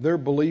 and they're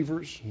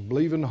believers, and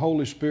believe in the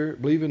Holy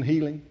Spirit, believe in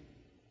healing.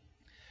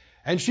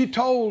 And she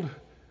told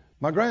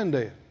my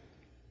granddad,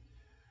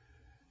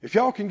 if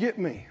y'all can get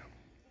me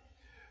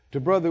to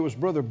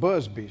Brother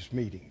Busby's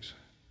meetings,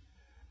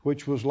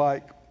 which was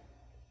like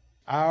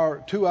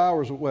 2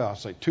 hours, well, I'll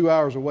say 2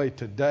 hours away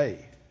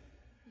today.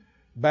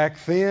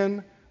 Back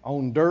then,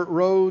 on dirt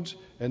roads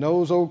and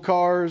those old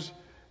cars,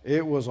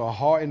 it was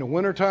in the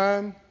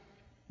wintertime,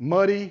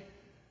 muddy,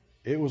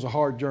 it was a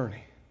hard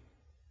journey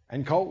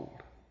and cold.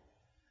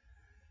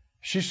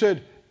 She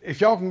said, if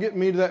y'all can get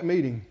me to that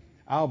meeting,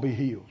 I'll be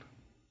healed.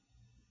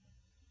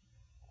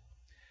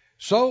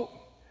 So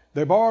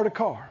they borrowed a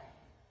car.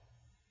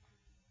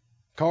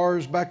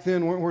 Cars back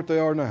then weren't what they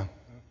are now.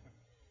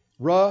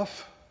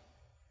 Rough,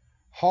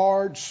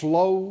 hard,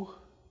 slow.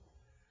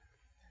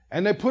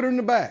 And they put her in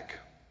the back.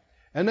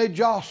 And they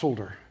jostled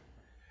her.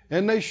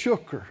 And they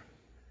shook her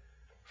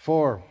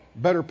for a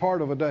better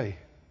part of a day.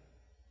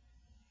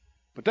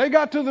 But they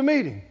got to the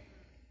meeting.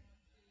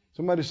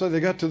 Somebody say they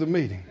got to the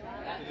meeting.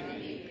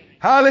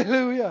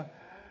 Hallelujah.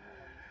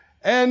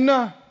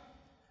 And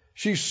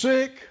she's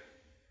sick,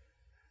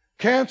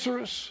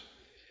 cancerous,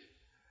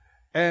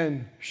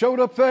 and showed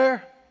up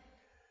there,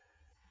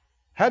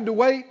 had to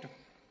wait.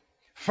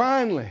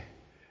 Finally,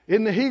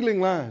 in the healing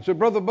line, so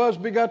Brother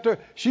Busby got there.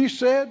 She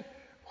said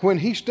when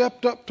he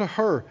stepped up to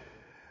her,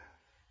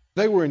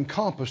 they were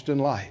encompassed in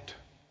light.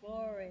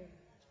 Glory.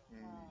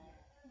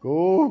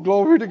 Oh,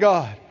 glory to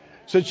God.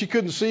 Said she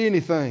couldn't see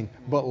anything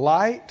but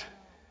light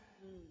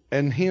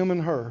and him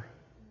and her.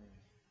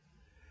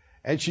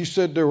 And she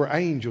said there were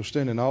angels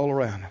standing all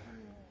around him.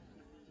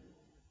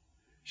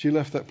 She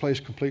left that place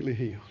completely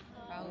healed.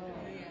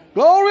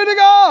 Glory to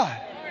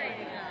God.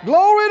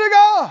 Glory to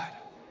God.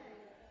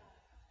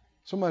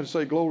 Somebody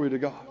say glory to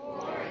God.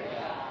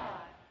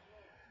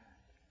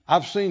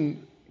 I've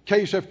seen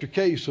case after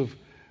case of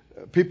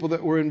people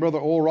that were in Brother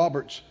Oral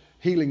Roberts'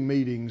 healing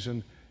meetings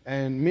and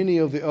many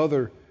of the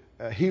other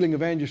healing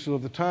evangelists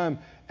of the time,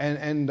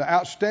 and the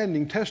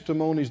outstanding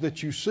testimonies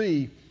that you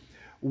see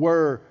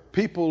were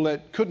people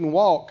that couldn't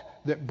walk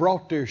that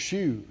brought their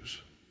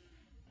shoes.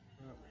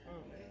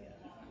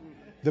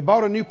 They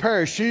bought a new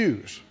pair of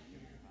shoes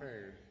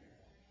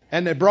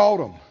and they brought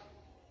them.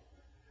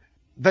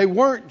 They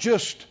weren't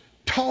just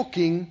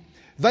talking,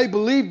 they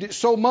believed it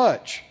so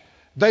much.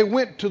 They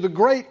went to the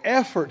great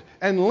effort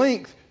and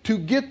length to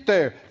get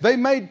there. They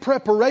made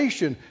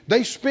preparation.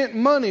 They spent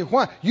money.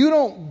 Why? You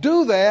don't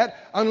do that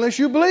unless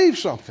you believe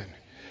something.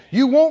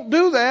 You won't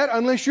do that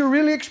unless you're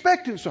really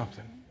expecting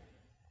something.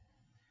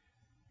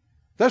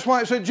 That's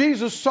why it said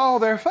Jesus saw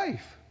their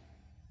faith.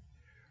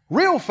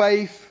 Real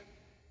faith,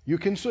 you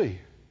can see.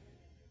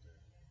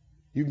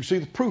 You can see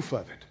the proof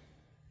of it.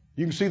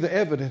 You can see the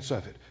evidence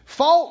of it.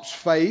 False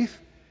faith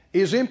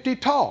is empty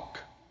talk.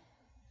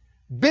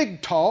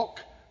 Big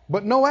talk,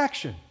 but no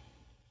action.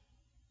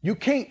 You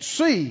can't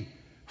see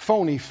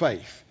phony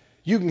faith.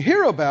 You can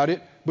hear about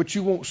it, but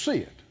you won't see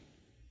it.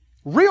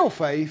 Real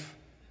faith,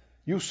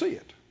 you'll see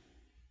it.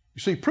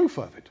 You see proof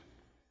of it,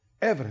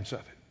 evidence of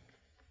it.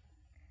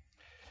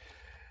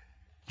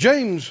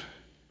 James,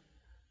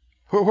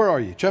 where are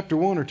you? Chapter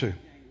 1 or 2?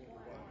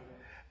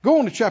 Go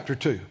on to chapter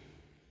 2.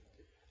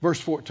 verse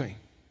 14.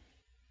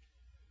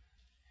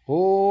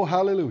 Oh,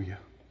 hallelujah.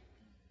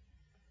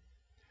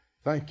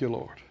 Thank you,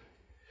 Lord.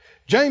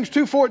 James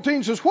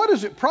 2:14 says, what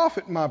does it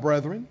profit, my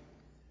brethren,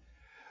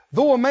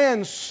 though a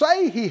man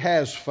say he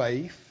has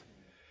faith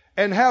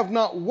and have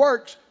not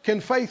works,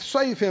 can faith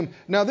save him?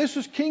 Now this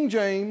is King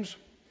James,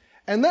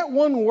 and that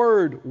one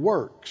word,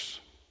 works,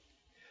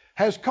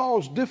 has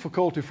caused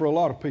difficulty for a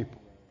lot of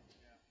people.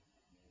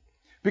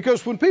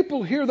 Because when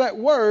people hear that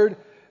word,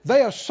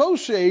 they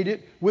associate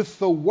it with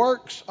the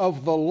works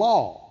of the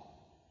law.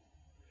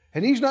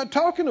 And he's not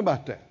talking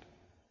about that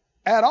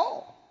at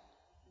all.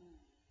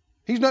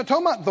 He's not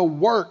talking about the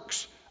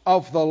works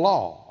of the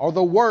law or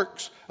the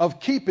works of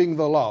keeping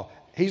the law.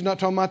 He's not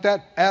talking about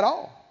that at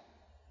all.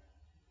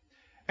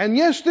 And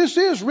yes, this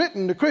is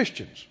written to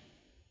Christians.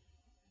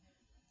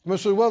 You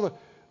must say, well,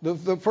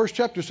 the first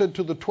chapter said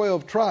to the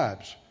 12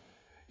 tribes.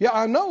 Yeah,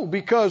 I know,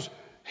 because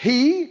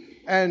he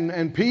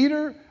and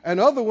Peter and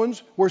other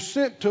ones were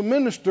sent to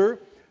minister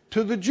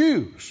to the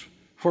Jews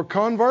for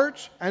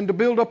converts and to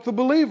build up the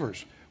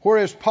believers,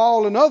 whereas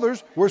Paul and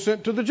others were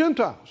sent to the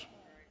Gentiles.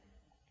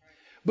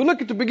 But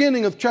look at the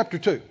beginning of chapter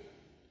 2.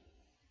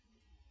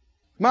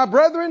 My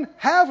brethren,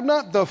 have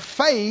not the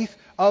faith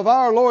of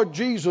our Lord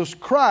Jesus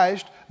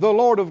Christ, the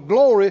Lord of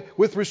glory,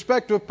 with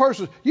respect of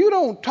persons. You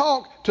don't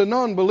talk to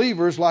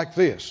non-believers like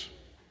this.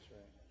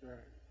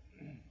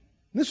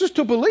 This is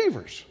to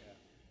believers.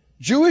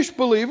 Jewish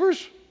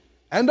believers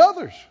and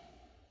others,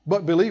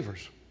 but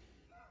believers.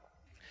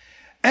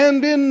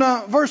 And in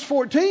verse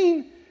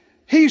 14,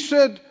 he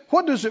said,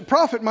 what does it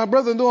profit, my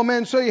brethren, though a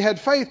man say he had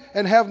faith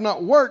and have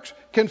not works,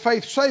 can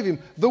faith save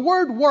him? The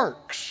word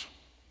works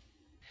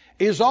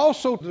is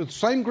also the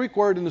same Greek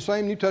word in the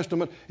same New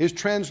Testament is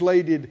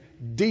translated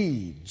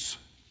deeds.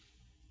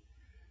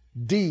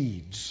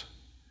 Deeds.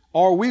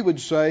 Or we would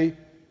say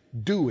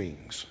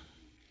doings.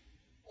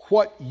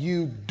 What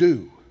you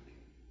do.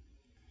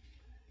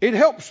 It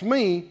helps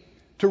me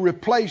to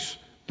replace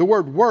the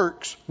word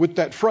works with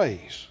that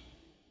phrase.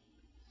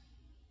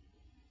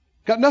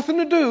 Got nothing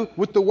to do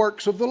with the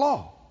works of the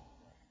law.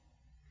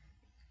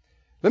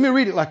 Let me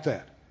read it like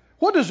that.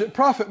 What does it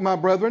profit, my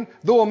brethren,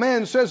 though a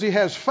man says he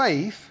has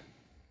faith,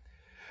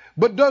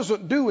 but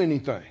doesn't do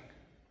anything?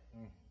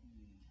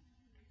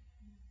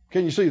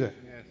 Can you see that?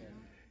 Yes.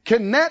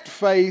 Can that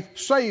faith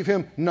save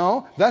him?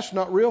 No, that's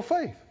not real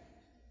faith.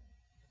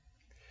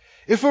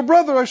 If a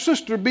brother or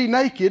sister be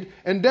naked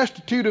and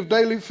destitute of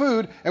daily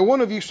food, and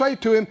one of you say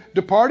to him,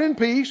 depart in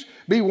peace,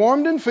 be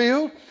warmed and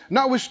filled,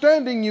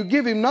 notwithstanding you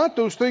give him not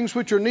those things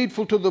which are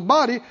needful to the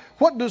body,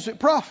 what does it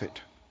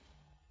profit?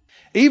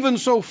 Even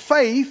so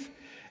faith,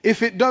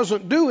 if it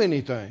doesn't do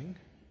anything,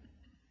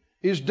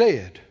 is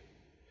dead,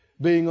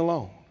 being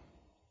alone.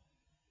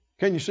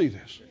 Can you see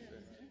this?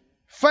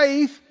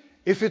 Faith,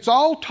 if it's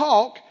all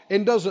talk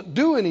and doesn't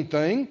do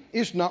anything,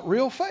 is not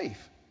real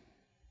faith.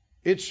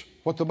 It's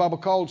what the Bible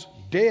calls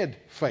dead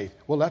faith.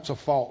 Well, that's a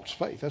false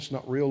faith. That's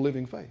not real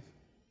living faith.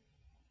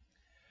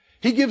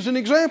 He gives an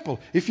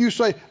example. If you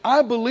say,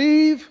 I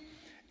believe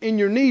in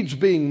your needs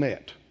being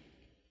met.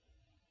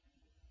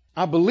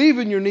 I believe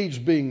in your needs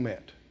being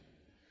met.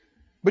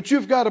 But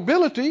you've got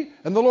ability,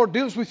 and the Lord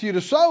deals with you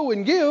to sow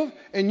and give,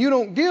 and you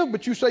don't give,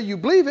 but you say you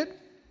believe it.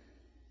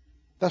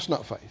 That's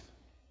not faith.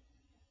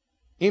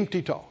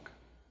 Empty talk.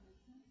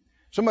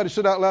 Somebody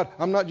said out loud,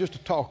 I'm not just a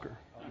talker.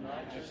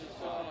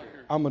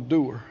 I'm a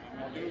doer.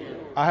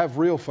 I have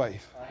real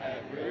faith.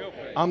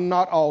 I'm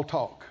not all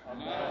talk.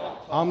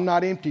 I'm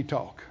not empty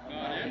talk.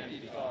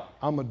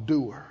 I'm a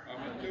doer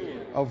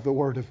of the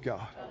Word of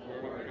God.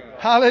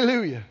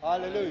 Hallelujah.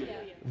 Hallelujah.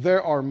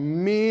 There are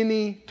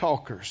many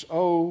talkers.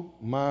 Oh,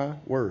 my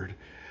word.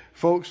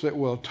 Folks that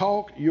will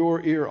talk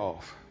your ear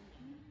off.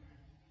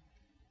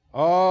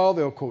 Oh,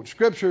 they'll quote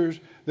scriptures.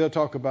 They'll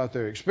talk about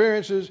their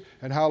experiences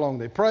and how long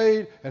they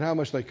prayed and how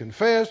much they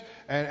confessed.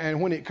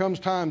 And when it comes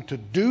time to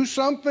do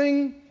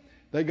something,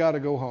 they got to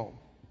go home.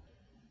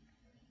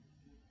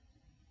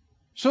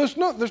 So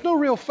there's no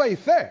real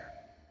faith there.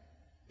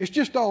 It's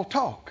just all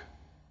talk.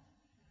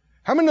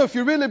 How many know if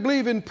you really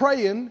believe in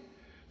praying,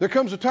 there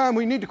comes a time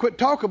when you need to quit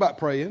talk about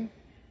praying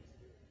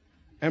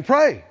and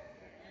pray.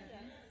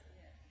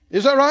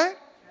 Is that right?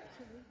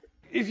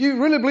 If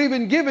you really believe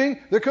in giving,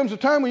 there comes a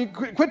time when you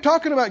quit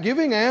talking about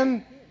giving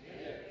and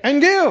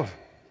give.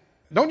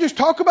 Don't just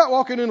talk about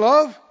walking in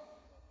love.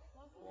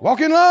 Walk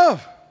in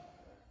love.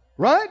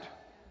 Right?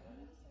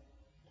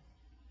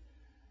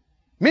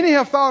 Many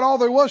have thought all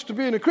there was to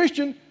being a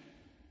Christian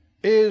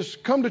is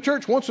come to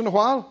church once in a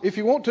while, if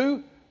you want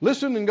to,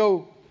 listen and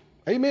go,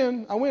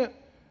 amen, I went.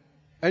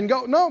 And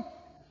go, no.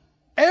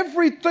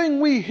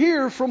 Everything we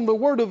hear from the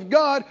Word of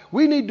God,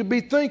 we need to be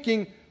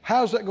thinking,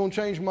 how's that going to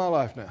change my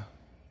life now?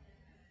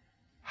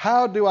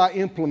 How do I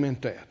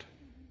implement that?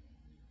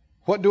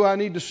 What do I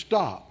need to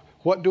stop?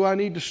 What do I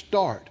need to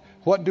start?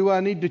 What do I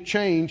need to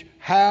change?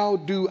 How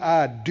do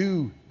I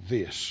do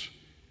this?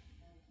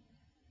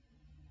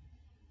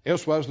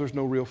 Elsewise, there's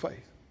no real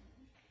faith.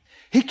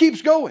 He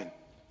keeps going.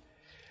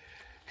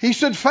 He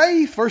said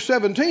verse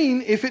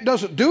 17, if it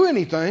doesn't do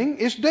anything,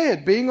 it's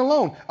dead, being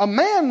alone. A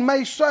man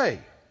may say,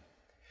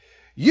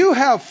 You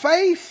have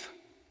faith,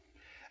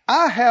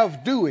 I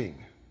have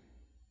doing.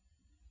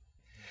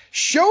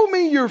 Show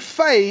me your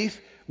faith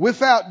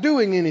without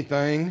doing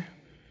anything,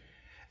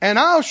 and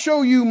I'll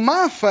show you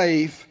my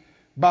faith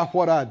by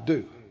what I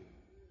do.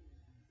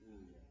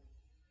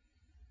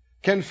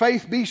 Can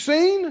faith be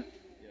seen?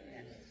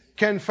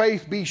 Can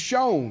faith be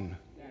shown?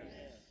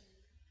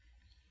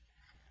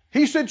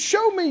 He said,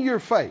 show me your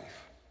faith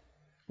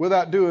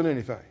without doing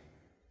anything.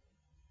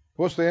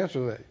 What's the answer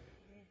to that?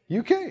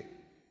 You can't.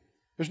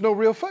 There's no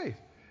real faith.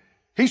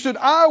 He said,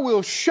 I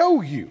will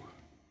show you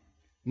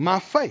my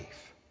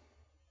faith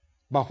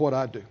by what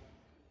I do.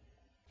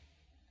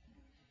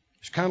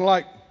 It's kind of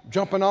like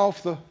jumping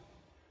off the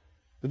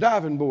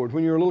diving board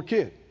when you're a little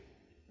kid.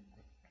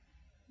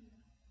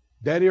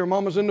 Daddy or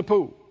mama's in the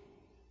pool.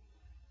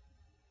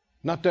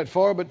 Not that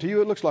far, but to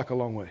you it looks like a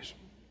long ways.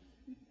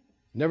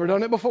 Never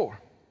done it before.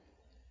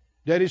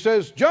 Daddy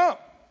says, jump.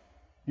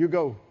 You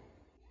go,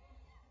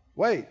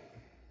 wait.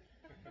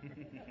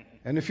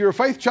 And if you're a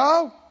faith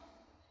child,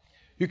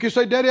 you can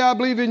say, Daddy, I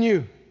believe in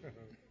you.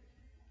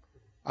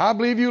 I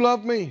believe you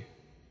love me.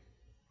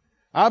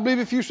 I believe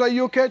if you say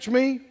you'll catch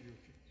me,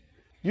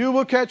 you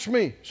will catch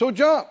me. So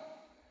jump.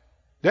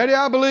 Daddy,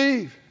 I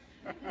believe.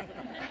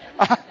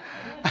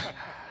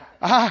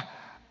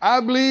 I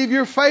believe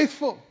you're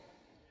faithful.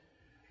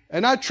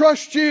 And I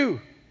trust you.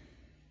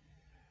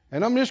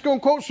 And I'm just going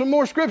to quote some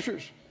more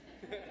scriptures.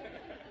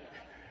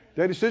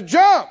 Daddy said,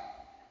 jump.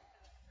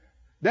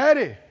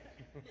 Daddy,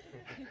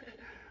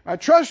 I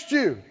trust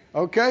you.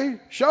 Okay,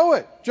 show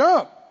it.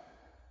 Jump.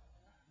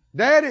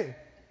 Daddy,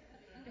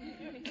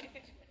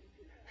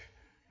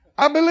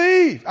 I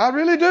believe. I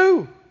really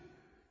do.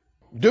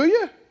 Do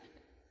you?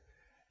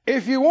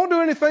 If you won't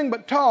do anything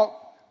but talk,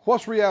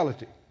 what's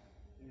reality?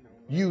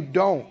 You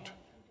don't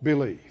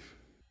believe.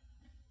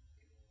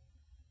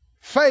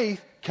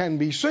 Faith can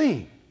be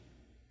seen.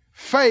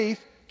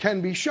 Faith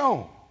can be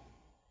shown.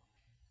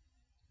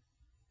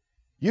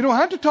 You don't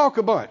have to talk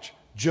a bunch.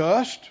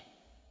 Just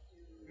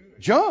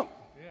jump.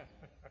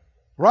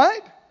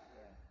 Right?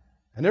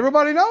 And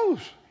everybody knows.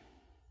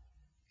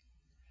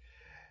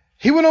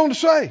 He went on to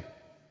say,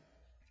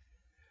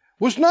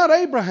 was not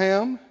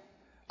Abraham,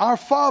 our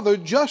father,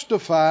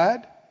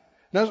 justified?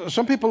 Now,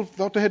 some people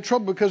thought they had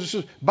trouble because it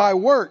says by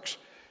works.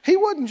 He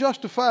wasn't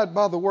justified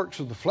by the works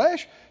of the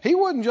flesh. He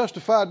wasn't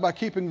justified by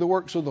keeping the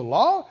works of the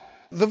law.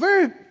 The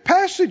very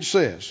passage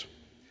says,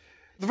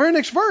 the very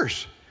next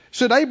verse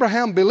said,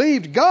 Abraham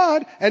believed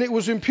God and it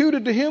was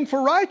imputed to him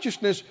for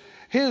righteousness.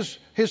 His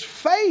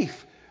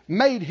faith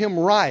made him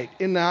right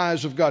in the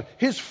eyes of God.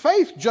 His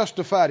faith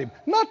justified him,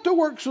 not the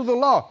works of the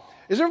law.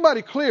 Is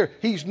everybody clear?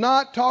 He's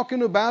not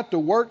talking about the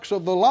works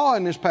of the law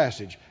in this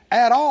passage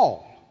at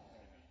all.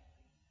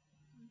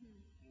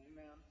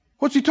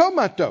 What's he talking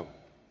about though?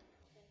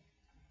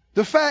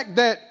 The fact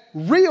that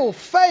real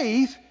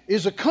faith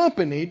is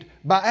accompanied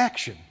by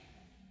action.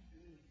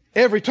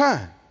 Every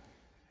time.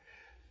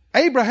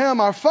 Abraham,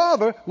 our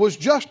father, was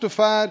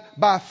justified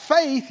by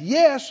faith,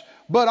 yes,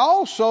 but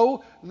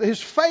also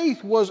his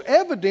faith was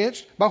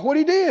evidenced by what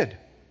he did.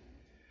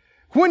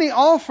 When he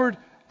offered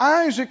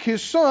Isaac,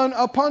 his son,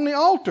 upon the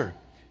altar.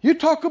 You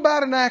talk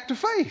about an act of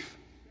faith.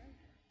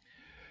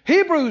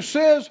 Hebrews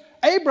says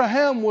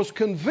Abraham was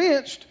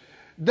convinced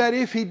that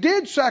if he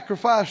did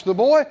sacrifice the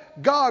boy,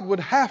 God would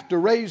have to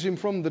raise him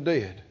from the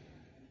dead.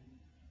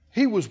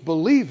 He was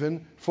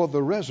believing for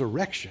the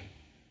resurrection.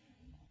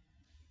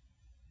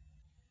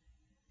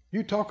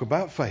 You talk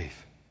about faith.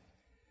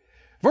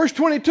 Verse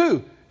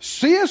 22,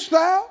 seest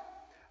thou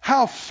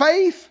how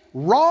faith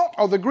wrought,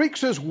 or the Greek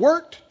says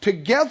worked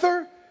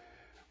together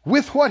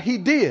with what he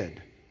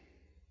did.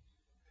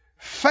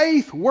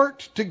 Faith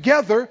worked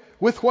together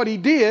with what he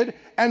did,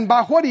 and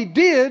by what he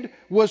did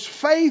was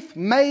faith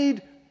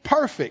made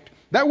perfect.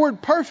 That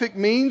word perfect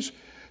means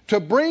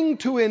to bring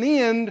to an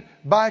end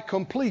by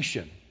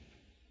completion.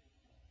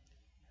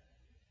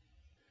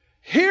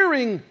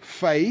 Hearing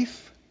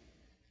faith,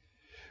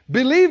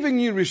 believing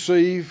you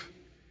receive,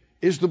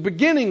 is the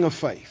beginning of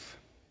faith.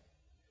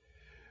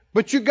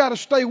 But you've got to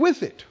stay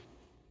with it.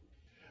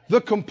 The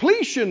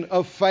completion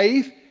of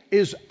faith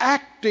is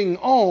acting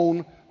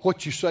on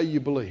what you say you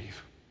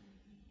believe.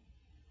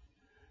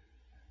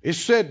 It's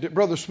said that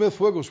Brother Smith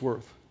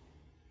Wigglesworth,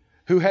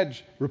 who had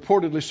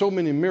reportedly so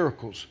many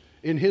miracles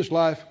in his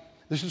life,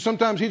 this is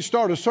sometimes he'd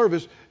start a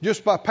service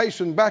just by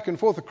pacing back and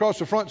forth across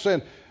the front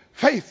saying,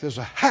 faith is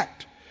a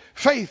act.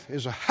 Faith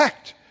is a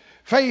act.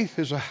 Faith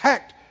is a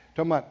act.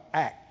 Talking about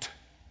act.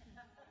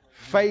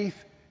 Faith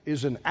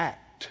is an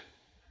act.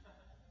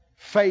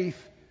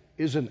 Faith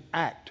is an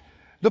act.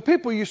 The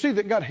people you see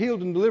that got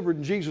healed and delivered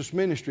in Jesus'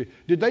 ministry,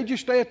 did they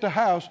just stay at the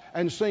house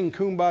and sing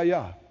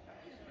Kumbaya?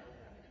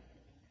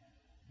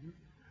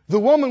 The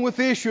woman with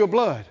the issue of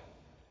blood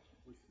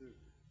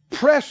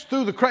pressed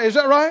through the crowd. Is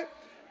that right?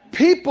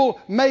 People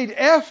made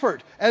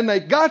effort and they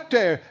got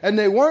there and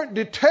they weren't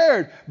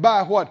deterred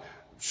by what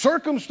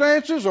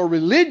circumstances or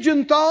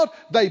religion thought.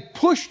 They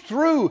pushed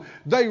through.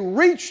 They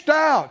reached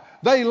out.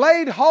 They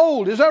laid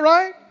hold. Is that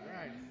right?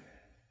 Right.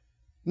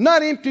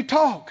 Not empty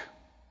talk.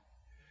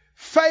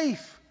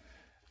 Faith,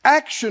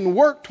 action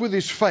worked with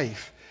his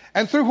faith.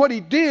 And through what he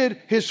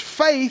did, his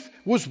faith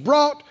was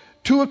brought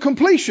to a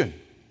completion.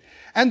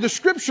 And the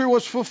scripture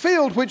was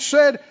fulfilled which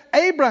said,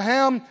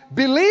 Abraham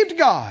believed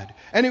God,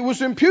 and it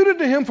was imputed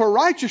to him for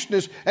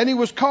righteousness, and he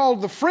was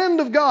called the friend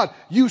of God.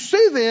 You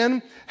see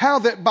then how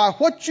that by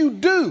what you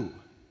do,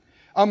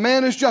 a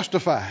man is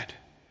justified.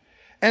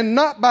 And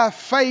not by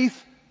faith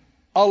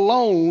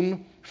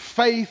alone,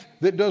 faith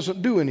that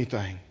doesn't do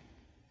anything.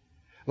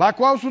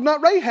 Likewise was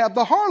not Rahab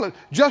the harlot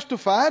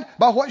justified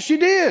by what she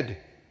did.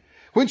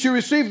 When she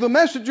received the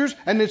messengers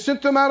and had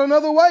sent them out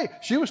another way,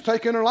 she was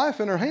taking her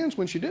life in her hands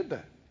when she did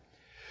that.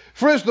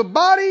 For as the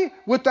body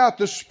without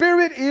the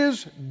spirit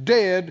is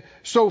dead,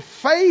 so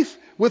faith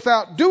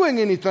without doing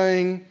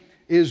anything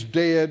is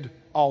dead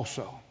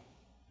also.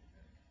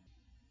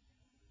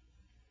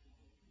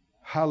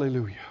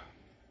 Hallelujah.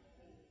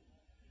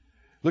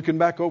 Looking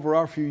back over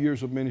our few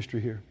years of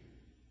ministry here,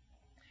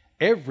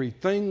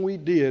 everything we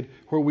did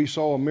where we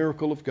saw a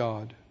miracle of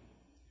God,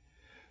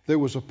 there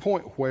was a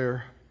point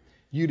where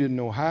you didn't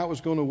know how it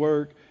was going to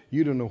work,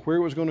 you didn't know where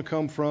it was going to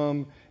come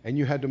from, and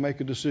you had to make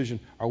a decision.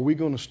 Are we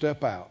going to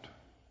step out?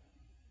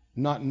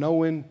 Not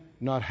knowing,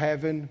 not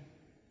having,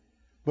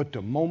 but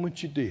the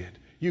moment you did.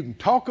 You can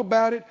talk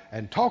about it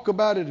and talk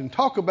about it and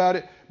talk about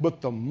it,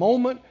 but the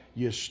moment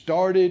you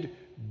started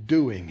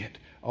doing it,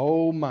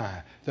 oh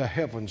my, the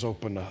heavens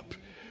open up.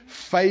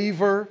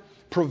 Favor,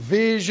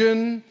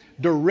 provision,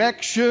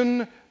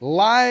 direction,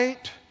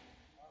 light.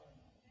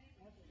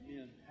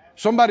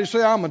 Somebody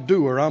say, I'm a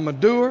doer. I'm a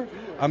doer.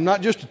 I'm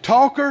not just a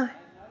talker.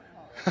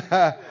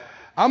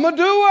 I'm a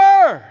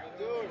doer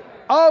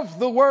of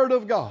the Word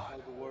of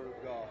God.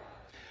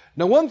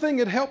 Now, one thing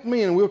that helped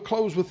me, and we'll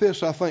close with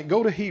this, I think,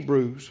 go to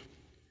Hebrews,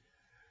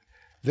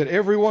 that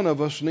every one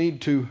of us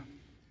need to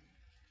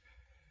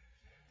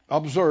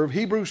observe.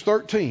 Hebrews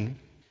 13.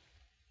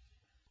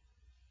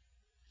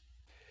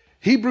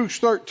 Hebrews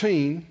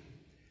 13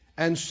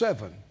 and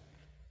 7.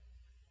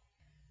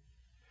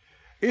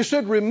 It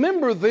said,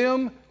 remember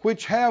them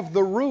which have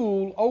the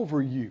rule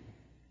over you.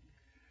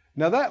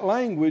 Now that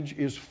language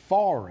is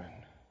foreign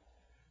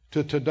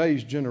to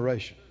today's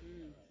generation.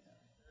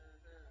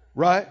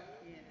 Right?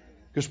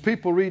 Because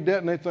people read that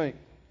and they think,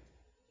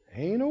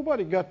 ain't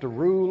nobody got the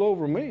rule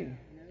over me.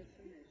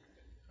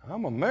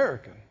 I'm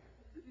American.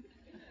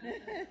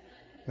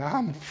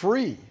 I'm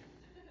free.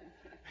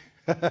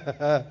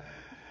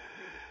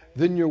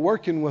 Then you're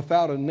working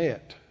without a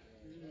net.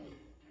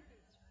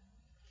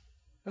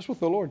 That's what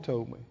the Lord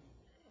told me.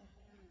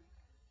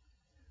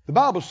 The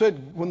Bible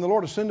said when the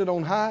Lord ascended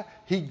on high,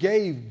 He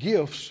gave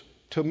gifts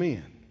to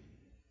men.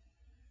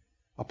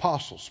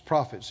 Apostles,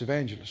 prophets,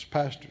 evangelists,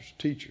 pastors,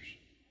 teachers.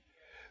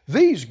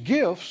 These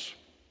gifts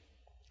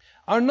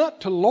are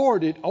not to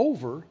lord it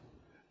over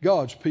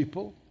God's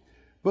people,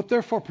 but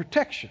they're for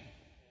protection.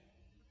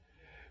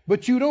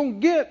 But you don't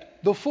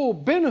get the full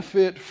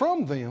benefit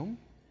from them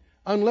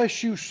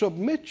unless you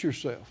submit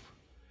yourself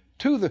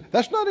to the...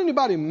 That's not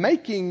anybody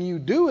making you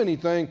do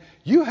anything.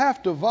 You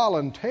have to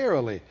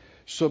voluntarily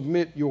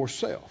submit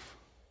yourself.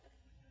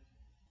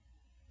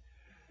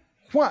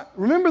 Why?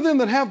 Remember them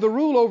that have the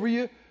rule over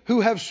you,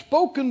 who have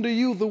spoken to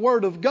you the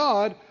word of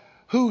God,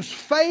 whose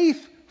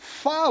faith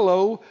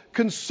follow,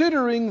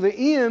 considering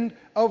the end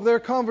of their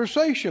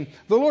conversation.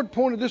 The Lord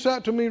pointed this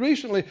out to me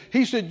recently.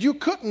 He said, you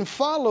couldn't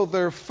follow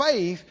their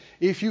faith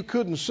if you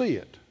couldn't see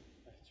it.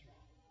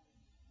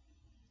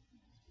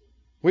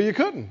 Well, you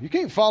couldn't. You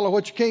can't follow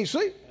what you can't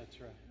see.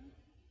 That's right.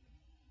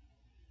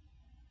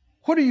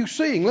 What are you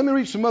seeing? Let me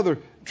read some other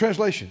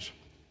translations.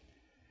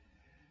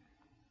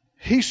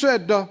 He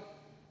said,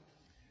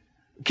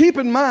 keep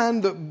in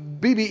mind, the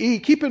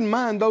BBE, keep in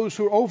mind those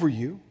who are over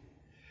you,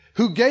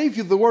 who gave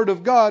you the word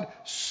of God,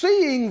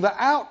 seeing the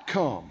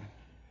outcome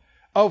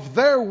of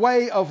their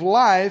way of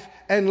life,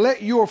 and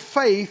let your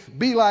faith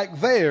be like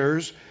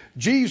theirs.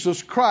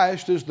 Jesus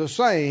Christ is the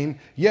same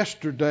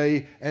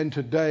yesterday and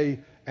today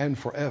and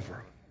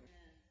forever.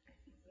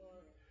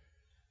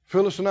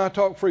 Phyllis and I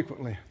talk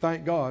frequently,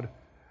 thank God,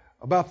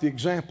 about the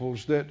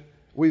examples that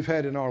we've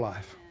had in our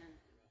life.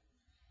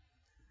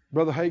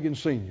 Brother Hagan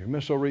Sr.,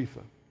 Miss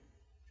Oretha,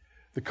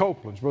 the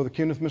Copelands, Brother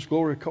Kenneth, Miss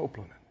Gloria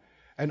Copeland,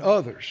 and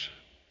others.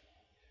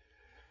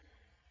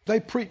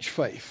 They preach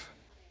faith,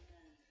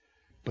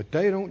 but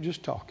they don't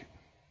just talk it.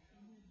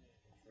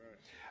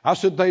 I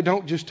said they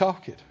don't just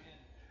talk it.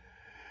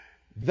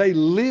 They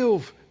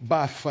live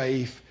by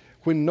faith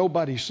when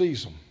nobody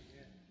sees them.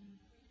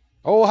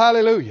 Oh,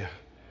 hallelujah.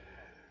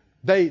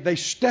 They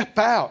step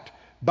out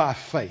by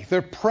faith.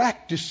 They're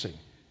practicing.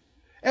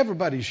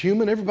 Everybody's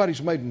human.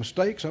 Everybody's made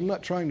mistakes. I'm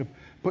not trying to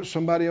put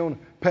somebody on a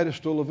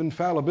pedestal of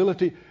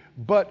infallibility.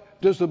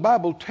 But does the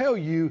Bible tell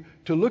you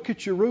to look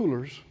at your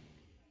rulers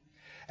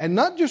and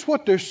not just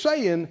what they're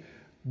saying,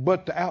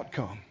 but the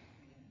outcome,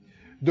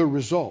 the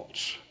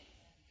results?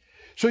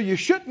 So you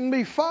shouldn't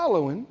be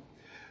following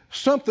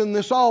something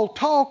that's all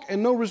talk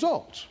and no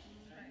results.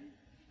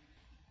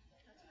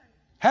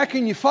 How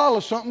can you follow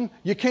something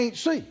you can't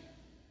see?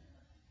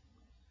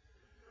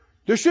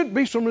 There should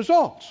be some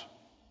results.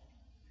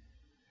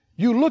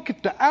 You look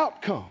at the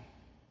outcome.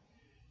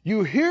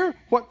 You hear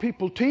what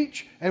people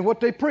teach and what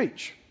they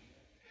preach.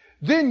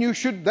 Then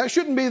that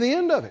shouldn't be the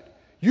end of it.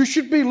 You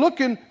should be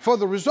looking for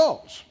the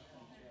results.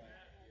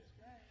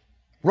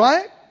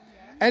 Right?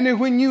 And then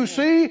when you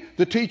see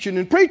the teaching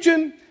and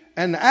preaching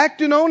and the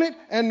acting on it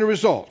and the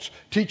results.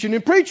 Teaching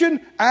and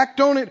preaching,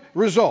 act on it,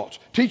 results.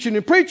 Teaching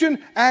and preaching,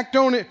 act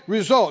on it,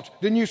 results.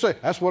 Then you say,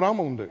 that's what I'm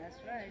going to do.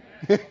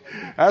 That's right.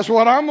 That's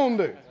what I'm going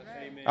to do.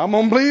 Amen. I'm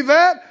going to believe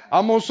that.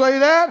 I'm going to say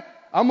that.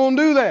 I'm going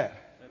to do that.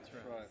 That's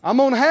right. I'm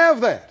going to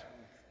have that.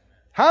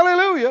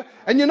 Hallelujah.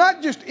 And you're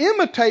not just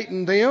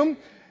imitating them.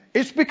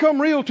 It's become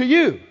real to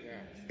you.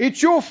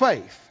 It's your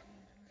faith.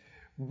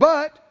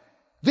 But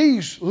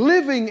these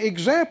living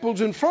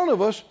examples in front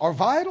of us are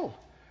vital.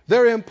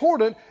 They're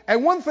important.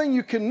 And one thing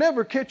you can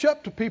never catch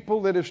up to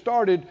people that have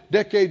started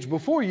decades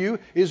before you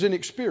is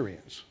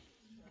inexperience.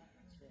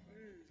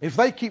 If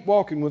they keep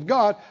walking with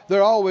God,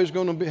 they're always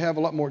going to have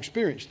a lot more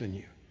experience than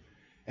you.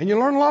 And you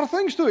learn a lot of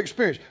things through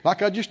experience.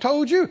 Like I just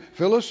told you,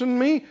 Phyllis and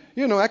me,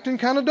 acting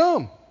kind of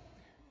dumb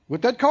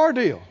with that car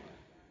deal.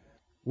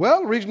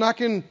 Well, the reason I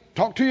can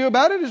talk to you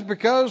about it is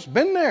because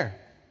been there,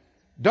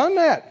 done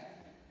that.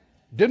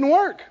 Didn't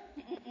work.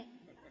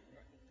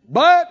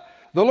 But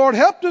the Lord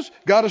helped us,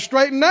 got us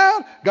straightened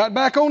out, got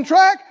back on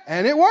track,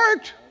 and it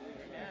worked.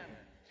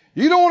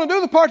 You don't want to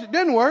do the part that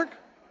didn't work.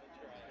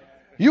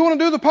 You want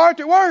to do the part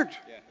that worked.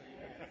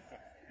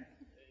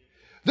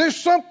 There's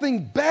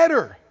something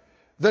better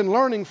than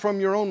learning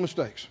from your own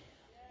mistakes.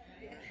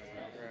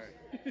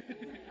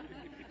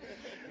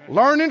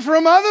 Learning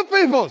from other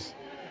people's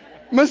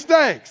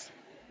mistakes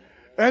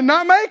and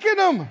not making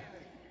them.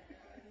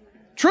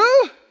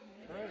 True?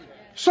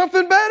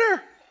 Something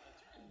better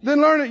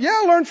than learning.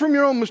 Yeah, learn from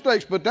your own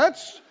mistakes, but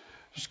that's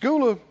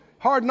school of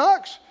hard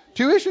knocks.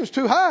 Tuition's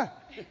too high.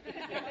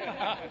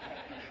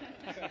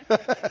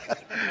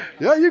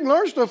 Yeah, you can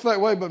learn stuff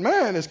that way, but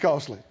man, it's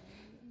costly.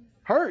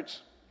 Hurts.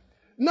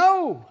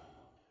 No.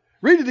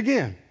 Read it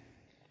again.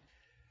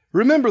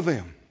 Remember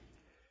them.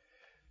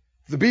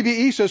 The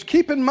BBE says,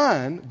 keep in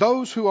mind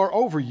those who are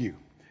over you.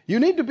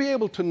 You need to be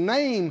able to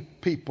name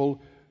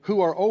people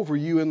who are over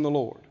you in the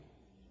Lord.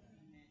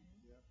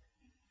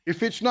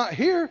 If it's not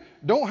here,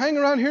 don't hang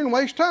around here and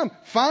waste time.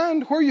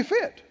 Find where you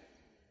fit.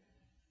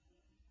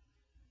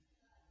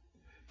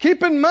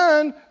 Keep in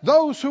mind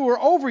those who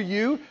are over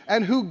you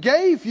and who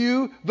gave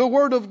you the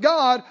Word of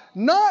God,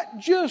 not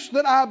just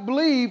that I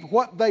believe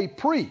what they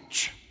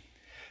preach.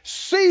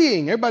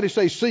 Seeing, everybody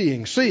say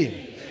seeing.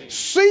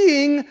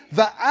 Seeing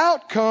the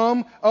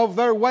outcome of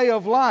their way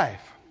of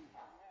life.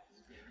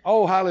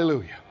 Oh,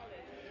 hallelujah.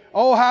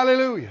 Oh,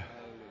 hallelujah.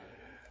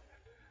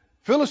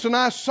 Phyllis and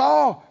I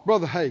saw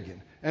Brother Hagin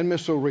and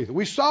Miss Oretha.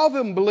 We saw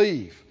them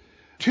believe.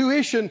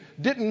 Tuition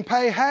didn't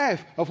pay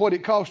half of what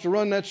it cost to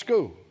run that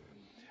school.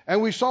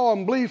 And we saw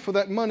them believe for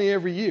that money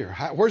every year.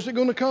 Where's it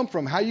going to come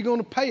from? How are you going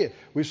to pay it?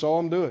 We saw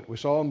them do it. We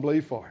saw them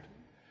believe for it.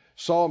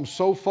 Saw them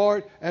sow for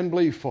it and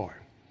believe for it.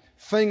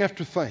 Thing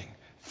after thing.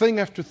 Thing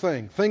after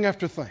thing. Thing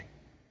after thing.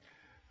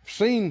 I've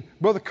seen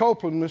Brother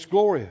Copeland and Miss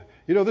Gloria.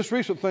 This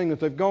recent thing that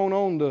they've gone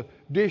on the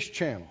Dish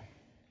Channel.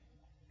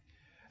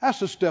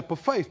 That's a step of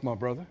faith, my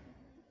brother.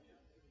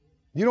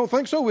 You don't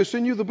think so? We'll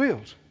send you the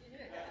bills.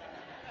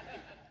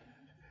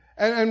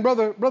 And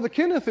Brother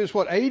Kenneth is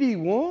what,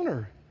 81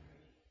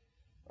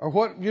 or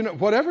what,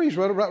 whatever. He's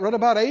right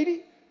about 80.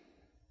 A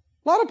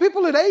lot of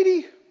people at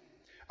 80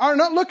 are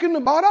not looking to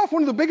bite off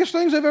one of the biggest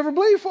things they've ever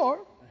believed for.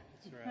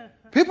 That's right.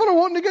 People are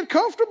wanting to get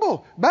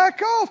comfortable,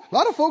 back off. A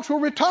lot of folks were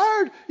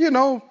retired,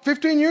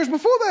 15 years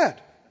before that.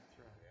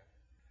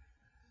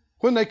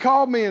 When they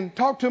called me and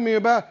talked to me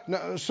about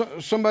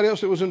somebody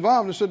else that was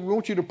involved and said, we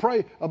want you to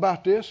pray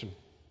about this. And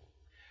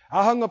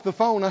I hung up the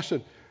phone. I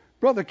said,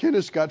 Brother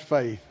Kenneth's got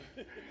faith.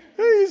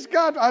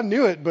 I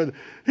knew it, but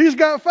he's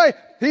got faith.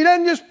 He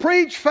doesn't just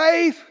preach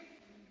faith.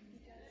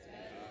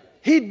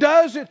 He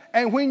does it.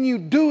 And when you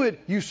do it,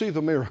 you see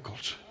the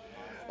miracles.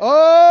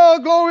 Oh,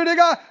 glory to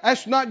God.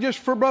 That's not just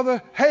for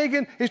Brother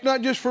Hagin. It's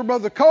not just for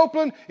Brother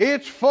Copeland.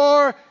 It's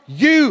for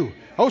you.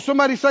 Oh,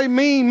 somebody say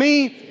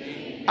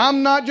me.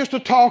 I'm not just a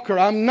talker.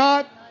 I'm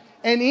not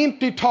an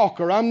empty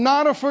talker. I'm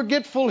not a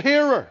forgetful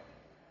hearer.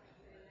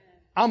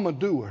 I'm a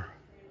doer.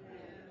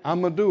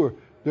 I'm a doer.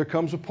 There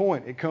comes a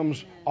point. It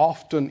comes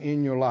often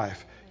in your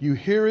life. You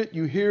hear it,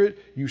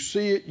 you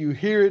see it, you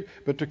hear it,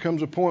 but there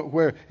comes a point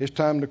where it's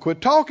time to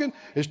quit talking,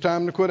 it's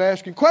time to quit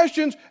asking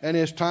questions, and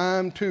it's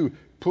time to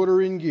put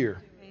her in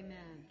gear. Amen.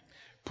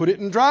 Put it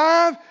in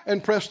drive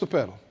and press the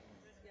pedal.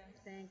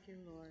 Thank you,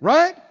 Lord.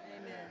 Right?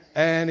 Amen.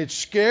 And it's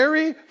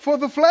scary for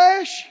the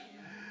flesh.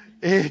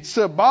 It's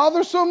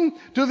bothersome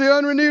to the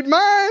unrenewed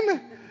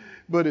mind,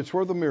 but it's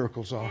where the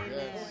miracles are.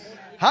 Amen.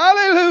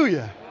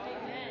 Hallelujah.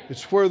 Amen.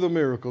 It's where the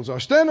miracles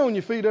are. Stand on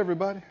your feet,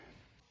 everybody.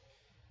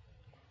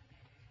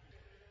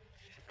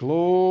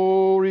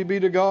 Glory be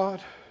to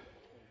God.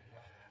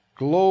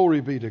 Glory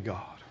be to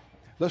God.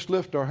 Let's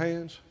lift our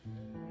hands.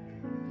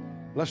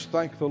 Let's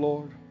thank the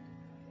Lord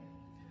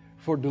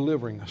for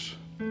delivering us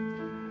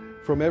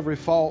from every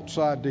false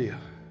idea,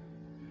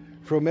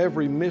 from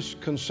every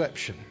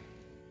misconception,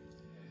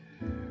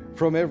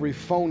 from every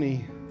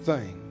phony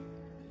thing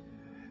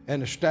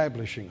and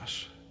establishing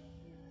us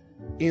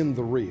in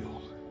the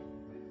real,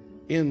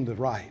 in the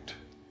right,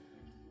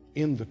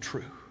 in the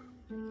true.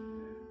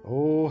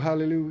 Oh,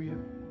 hallelujah.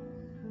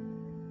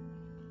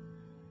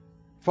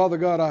 Father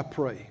God, I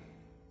pray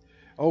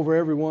over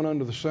everyone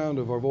under the sound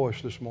of our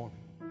voice this morning.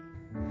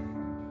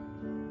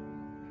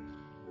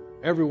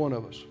 Every one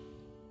of us.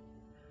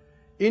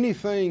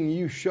 Anything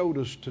you showed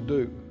us to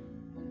do,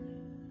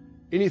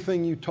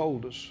 anything you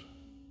told us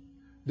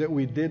that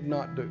we did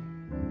not do,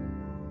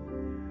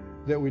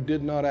 that we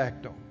did not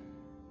act on.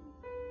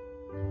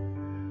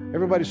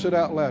 Everybody said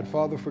out loud,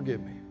 Father,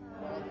 forgive me.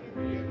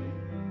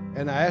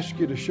 And I ask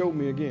you to show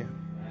me again.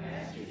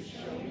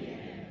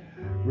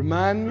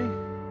 Remind me.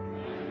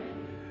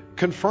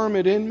 Confirm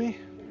it in me.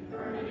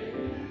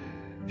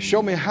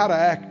 Show me how to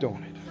act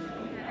on it.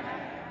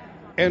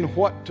 And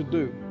what to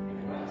do.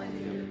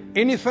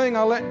 Anything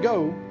I let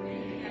go,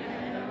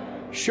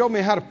 show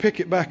me how to pick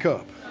it back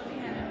up.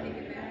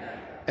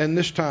 And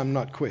this time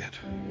not quit.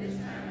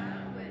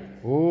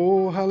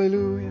 Oh,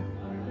 hallelujah.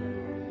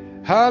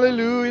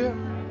 Hallelujah.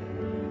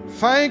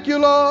 Thank you,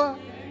 Lord.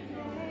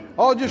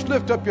 Oh, just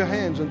lift up your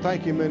hands and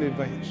thank Him in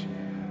advance.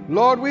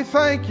 Lord, we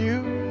thank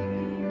you.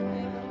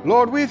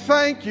 Lord, we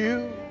thank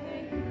you.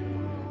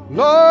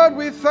 Lord,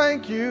 we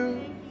thank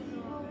you.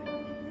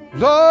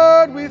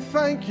 Lord, we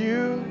thank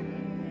you.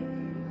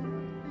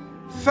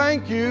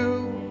 Thank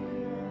you.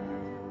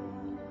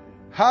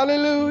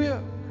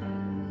 Hallelujah.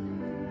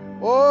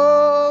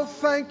 Oh,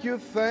 thank you,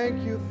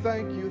 thank you,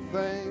 thank you,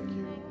 thank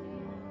you.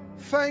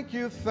 Thank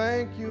you,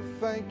 thank you,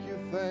 thank you,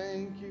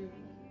 thank you.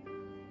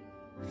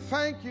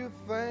 Thank you,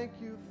 thank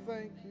you,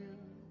 thank you.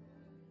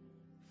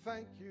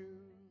 Thank you.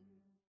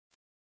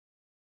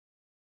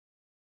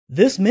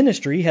 This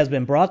ministry has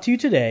been brought to you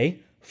today,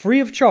 free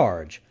of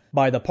charge,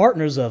 by the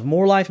partners of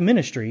More Life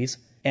Ministries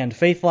and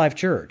Faith Life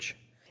Church.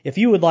 If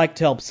you would like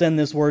to help send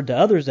this word to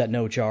others at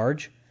no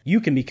charge, you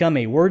can become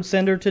a word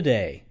sender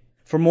today.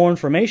 For more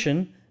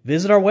information,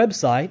 visit our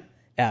website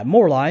at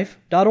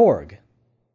morelife.org.